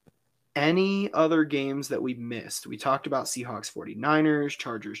 any other games that we missed? We talked about Seahawks 49ers,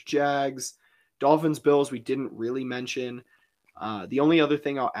 Chargers Jags, Dolphins Bills we didn't really mention. The only other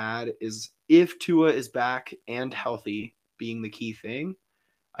thing I'll add is if Tua is back and healthy being the key thing,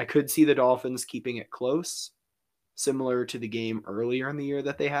 I could see the Dolphins keeping it close, similar to the game earlier in the year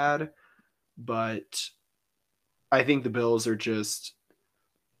that they had. But I think the Bills are just,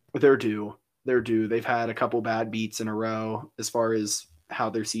 they're due. They're due. They've had a couple bad beats in a row as far as how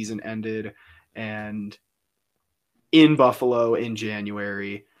their season ended. And in Buffalo in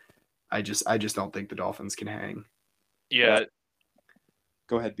January, I just don't think the Dolphins can hang. Yeah.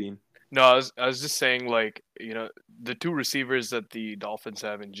 Go ahead, Bean. No, I was just saying, like, the two receivers that the Dolphins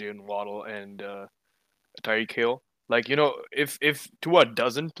have in Jalen Waddle and Tyreek Hill. Like, if Tua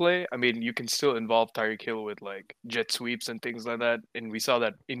doesn't play, I mean, you can still involve Tyreek Hill with like jet sweeps and things like that. And we saw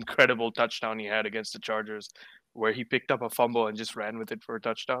that incredible touchdown he had against the Chargers, where he picked up a fumble and just ran with it for a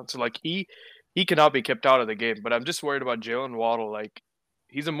touchdown. So like he cannot be kept out of the game. But I'm just worried about Jalen Waddle. Like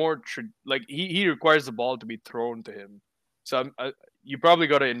he's a more he requires the ball to be thrown to him. So you probably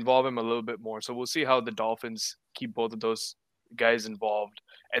got to involve him a little bit more. So we'll see how the Dolphins keep both of those guys involved,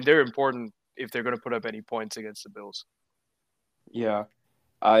 and they're important if they're going to put up any points against the Bills. Yeah.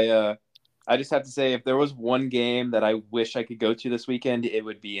 I just have to say, if there was one game that I wish I could go to this weekend, it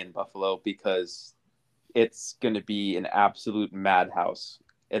would be in Buffalo, because it's going to be an absolute madhouse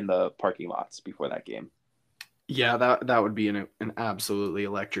in the parking lots before that game. Yeah, that would be an absolutely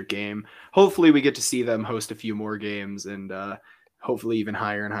electric game. Hopefully we get to see them host a few more games and hopefully even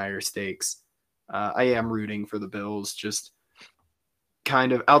higher and higher stakes. I am rooting for the Bills, just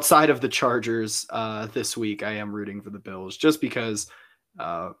kind of outside of the Chargers this week. I am rooting for the Bills just because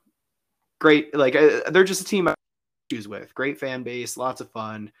great, like they're just a team I choose with. Great fan base, lots of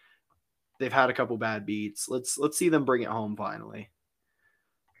fun. They've had a couple bad beats. Let's see them bring it home finally.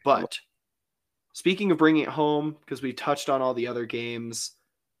 But speaking of bringing it home, because we touched on all the other games,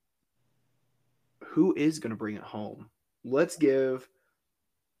 who is going to bring it home? Let's give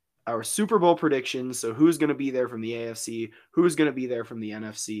our Super Bowl predictions. So who's going to be there from the AFC, who's going to be there from the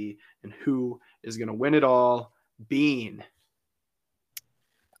NFC, and who is going to win it all? Bean.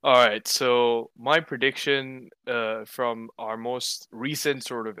 All right, so my prediction from our most recent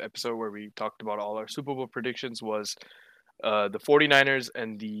sort of episode where we talked about all our Super Bowl predictions was the 49ers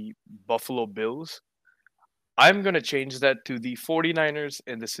and the Buffalo Bills. I'm going to change that to the 49ers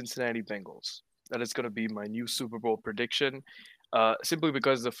and the Cincinnati Bengals. That is going to be my new Super Bowl prediction. Simply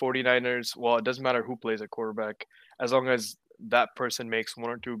because the 49ers, well, it doesn't matter who plays at quarterback. As long as that person makes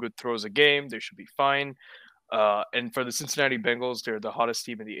one or two good throws a game, they should be fine. And for the Cincinnati Bengals, they're the hottest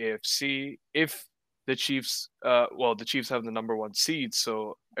team in the AFC. If the Chiefs, the Chiefs have the number one seed.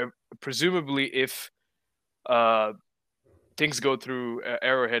 So presumably if things go through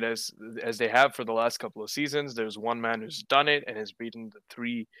Arrowhead as they have for the last couple of seasons, there's one man who's done it and has beaten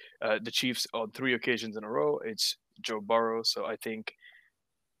the Chiefs on 3 occasions in a row. It's Joe Burrow. So I think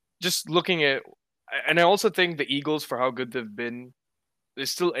just looking at, and I also think the Eagles, for how good they've been, they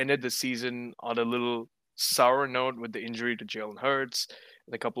still ended the season on a little sour note with the injury to Jalen Hurts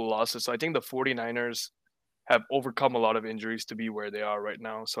and a couple of losses. So I think the 49ers have overcome a lot of injuries to be where they are right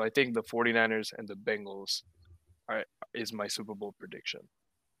now. So I think the 49ers and the Bengals is my Super Bowl prediction.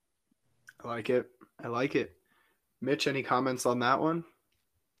 I like it. I like it. Mitch, any comments on that one?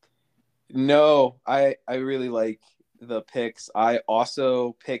 No, I really like the picks. I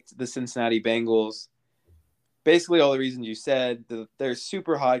also picked the Cincinnati Bengals. Basically all the reasons you said. They're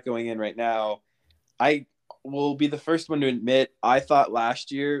super hot going in right now. I will be the first one to admit I thought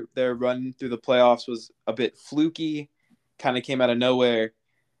last year their run through the playoffs was a bit fluky, kind of came out of nowhere.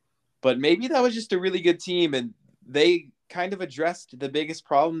 But maybe that was just a really good team, and they kind of addressed the biggest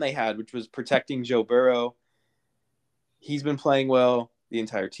problem they had, which was protecting Joe Burrow. He's been playing well. The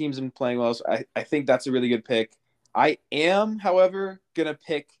entire team's been playing well. So I think that's a really good pick. I am, however, going to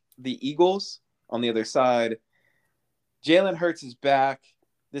pick the Eagles on the other side. Jalen Hurts is back.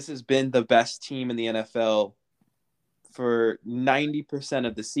 This has been the best team in the NFL for 90%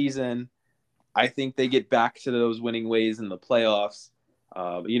 of the season. I think they get back to those winning ways in the playoffs.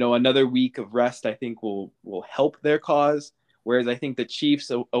 Another week of rest, I think, will help their cause, whereas I think the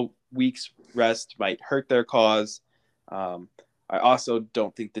Chiefs, a week's rest might hurt their cause. I also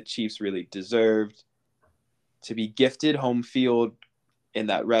don't think the Chiefs really deserved to be gifted home field in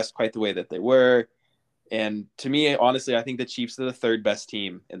that rest quite the way that they were. And to me, honestly, I think the Chiefs are the third best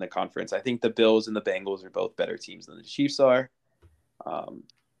team in the conference. I think the Bills and the Bengals are both better teams than the Chiefs are.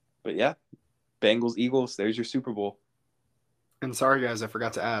 But yeah, Bengals, Eagles, there's your Super Bowl. And sorry, guys, I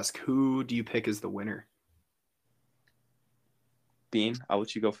forgot to ask, who do you pick as the winner? Bean, I'll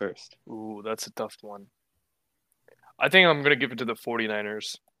let you go first. Ooh, that's a tough one. I think I'm going to give it to the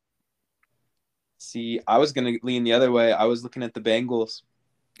 49ers. See, I was going to lean the other way. I was looking at the Bengals.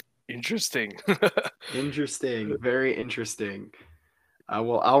 Interesting. Interesting. Very interesting.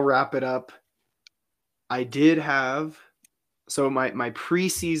 Well, I'll wrap it up. I did have – so my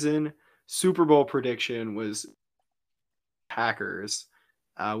preseason Super Bowl prediction was Packers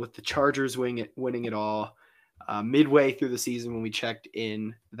with the Chargers winning it all. Midway through the season when we checked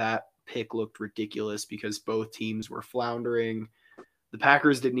in, that pick looked ridiculous because both teams were floundering. The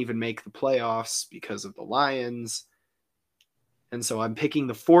Packers didn't even make the playoffs because of the Lions. And so I'm picking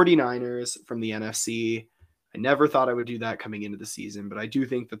the 49ers from the NFC. I never thought I would do that coming into the season, but I do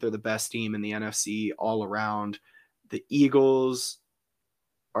think that they're the best team in the NFC all around. The Eagles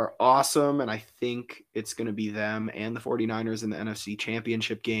are awesome, and I think it's going to be them and the 49ers in the NFC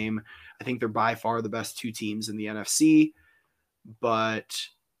Championship game. I think they're by far the best two teams in the NFC, but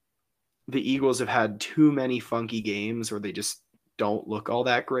the Eagles have had too many funky games where they just don't look all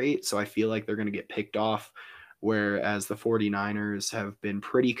that great, so I feel like they're going to get picked off, whereas the 49ers have been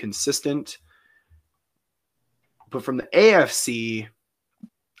pretty consistent. But from the AFC,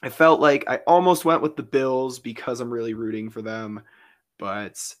 I felt like I almost went with the Bills because I'm really rooting for them,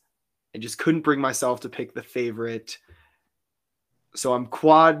 but I just couldn't bring myself to pick the favorite. So I'm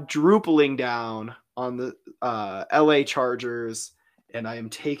quadrupling down on the LA Chargers, and I am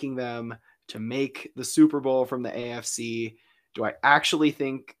taking them to make the Super Bowl from the AFC. Do I actually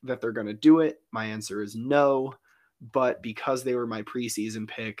think that they're going to do it? My answer is no. But because they were my preseason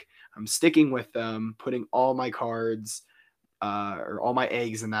pick, I'm sticking with them, putting all my cards or all my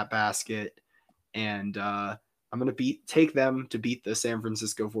eggs in that basket. And I'm going to take them to beat the San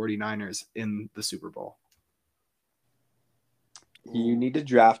Francisco 49ers in the Super Bowl. You need to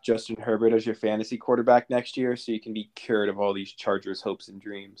draft Justin Herbert as your fantasy quarterback next year so you can be cured of all these Chargers hopes and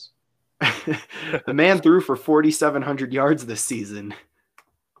dreams. The man threw for 4,700 yards this season.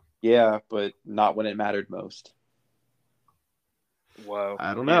 Yeah, but not when it mattered most. Wow.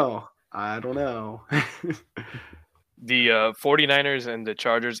 I don't know. The 49ers and the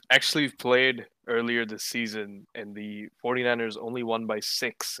Chargers actually played earlier this season, and the 49ers only won by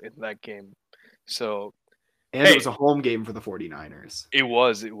 6 in that game. So, and it was a home game for the 49ers. It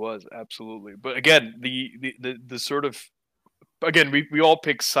was absolutely. But again, the sort of, again, we all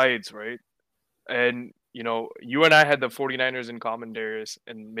pick sides, right? And you and I had the 49ers in common, Darius,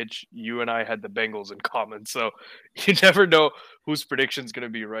 and Mitch, you and I had the Bengals in common. So you never know whose prediction's going to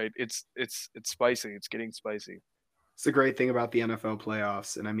be right. It's spicy. It's getting spicy. It's the great thing about the NFL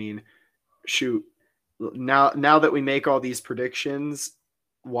playoffs. And I mean, shoot, now that we make all these predictions,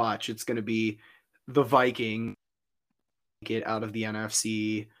 watch, it's going to be the Vikings get out of the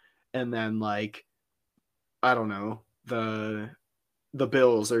NFC, and then I don't know, the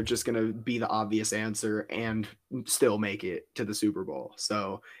Bills are just going to be the obvious answer and still make it to the Super Bowl.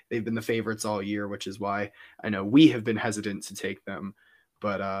 So they've been the favorites all year, which is why I know we have been hesitant to take them.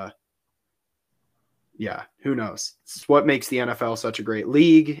 But Yeah, who knows? It's what makes the NFL such a great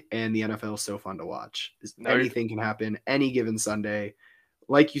league, and the NFL is so fun to watch. Anything can happen any given Sunday.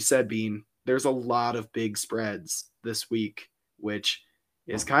 Like you said, Bean, there's a lot of big spreads this week, which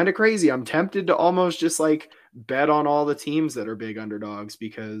is kind of crazy. I'm tempted to almost just like bet on all the teams that are big underdogs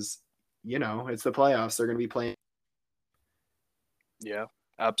because, it's the playoffs. They're going to be playing. Yeah,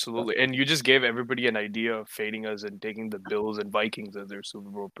 absolutely. And you just gave everybody an idea of fading us and taking the Bills and Vikings as their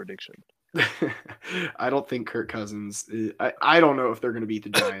Super Bowl prediction. I don't think Kirk Cousins. I don't know if they're going to beat the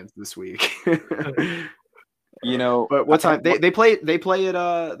Giants this week. But what time they play? They play it.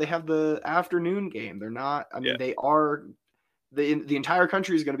 They have the afternoon game. They're not. I mean, they are. The entire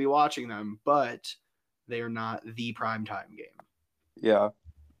country is going to be watching them, but they are not the primetime game. Yeah,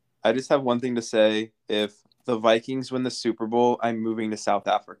 I just have one thing to say. If the Vikings win the Super Bowl, I'm moving to South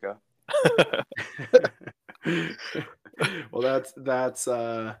Africa. Well, that's.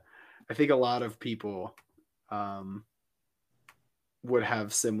 I think a lot of people would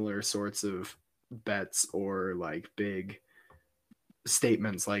have similar sorts of bets or like big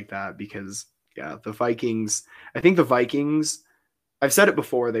statements like that because the Vikings, I've said it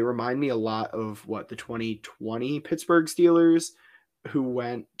before, they remind me a lot of the 2020 Pittsburgh Steelers, who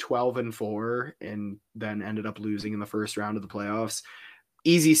went 12-4 and then ended up losing in the first round of the playoffs.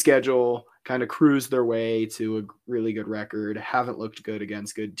 Easy schedule, kind of cruised their way to a really good record, haven't looked good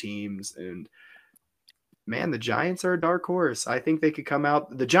against good teams. And man, the Giants are a dark horse. I think they could come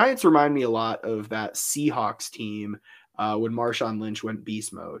out. The Giants remind me a lot of that Seahawks team when Marshawn Lynch went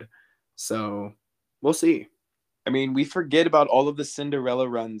beast mode. So we'll see. I mean, we forget about all of the Cinderella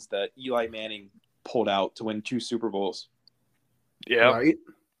runs that Eli Manning pulled out to win 2 Super Bowls. Yeah.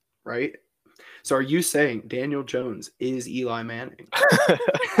 Right. So are you saying Daniel Jones is Eli Manning?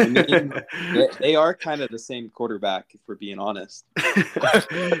 I mean, they are kind of the same quarterback, if we're being honest.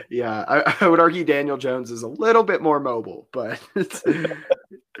 Yeah, I would argue Daniel Jones is a little bit more mobile, but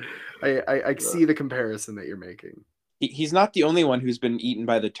I see the comparison that you're making. He's not the only one who's been eaten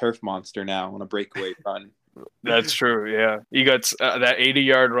by the turf monster now on a breakaway run. That's true, yeah. He got that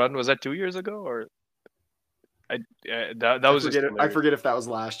 80-yard run. Was that 2 years ago? Or that was I forget if that was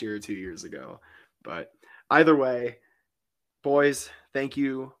last year or 2 years ago. But either way, boys, thank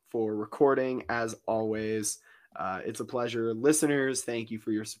you for recording as always. It's a pleasure. Listeners, thank you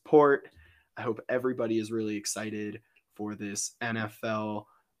for your support. I hope everybody is really excited for this NFL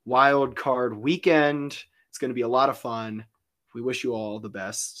wild card weekend. It's going to be a lot of fun. We wish you all the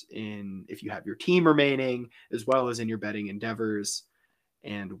best if you have your team remaining, as well as in your betting endeavors.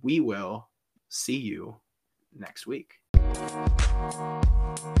 And we will see you next week.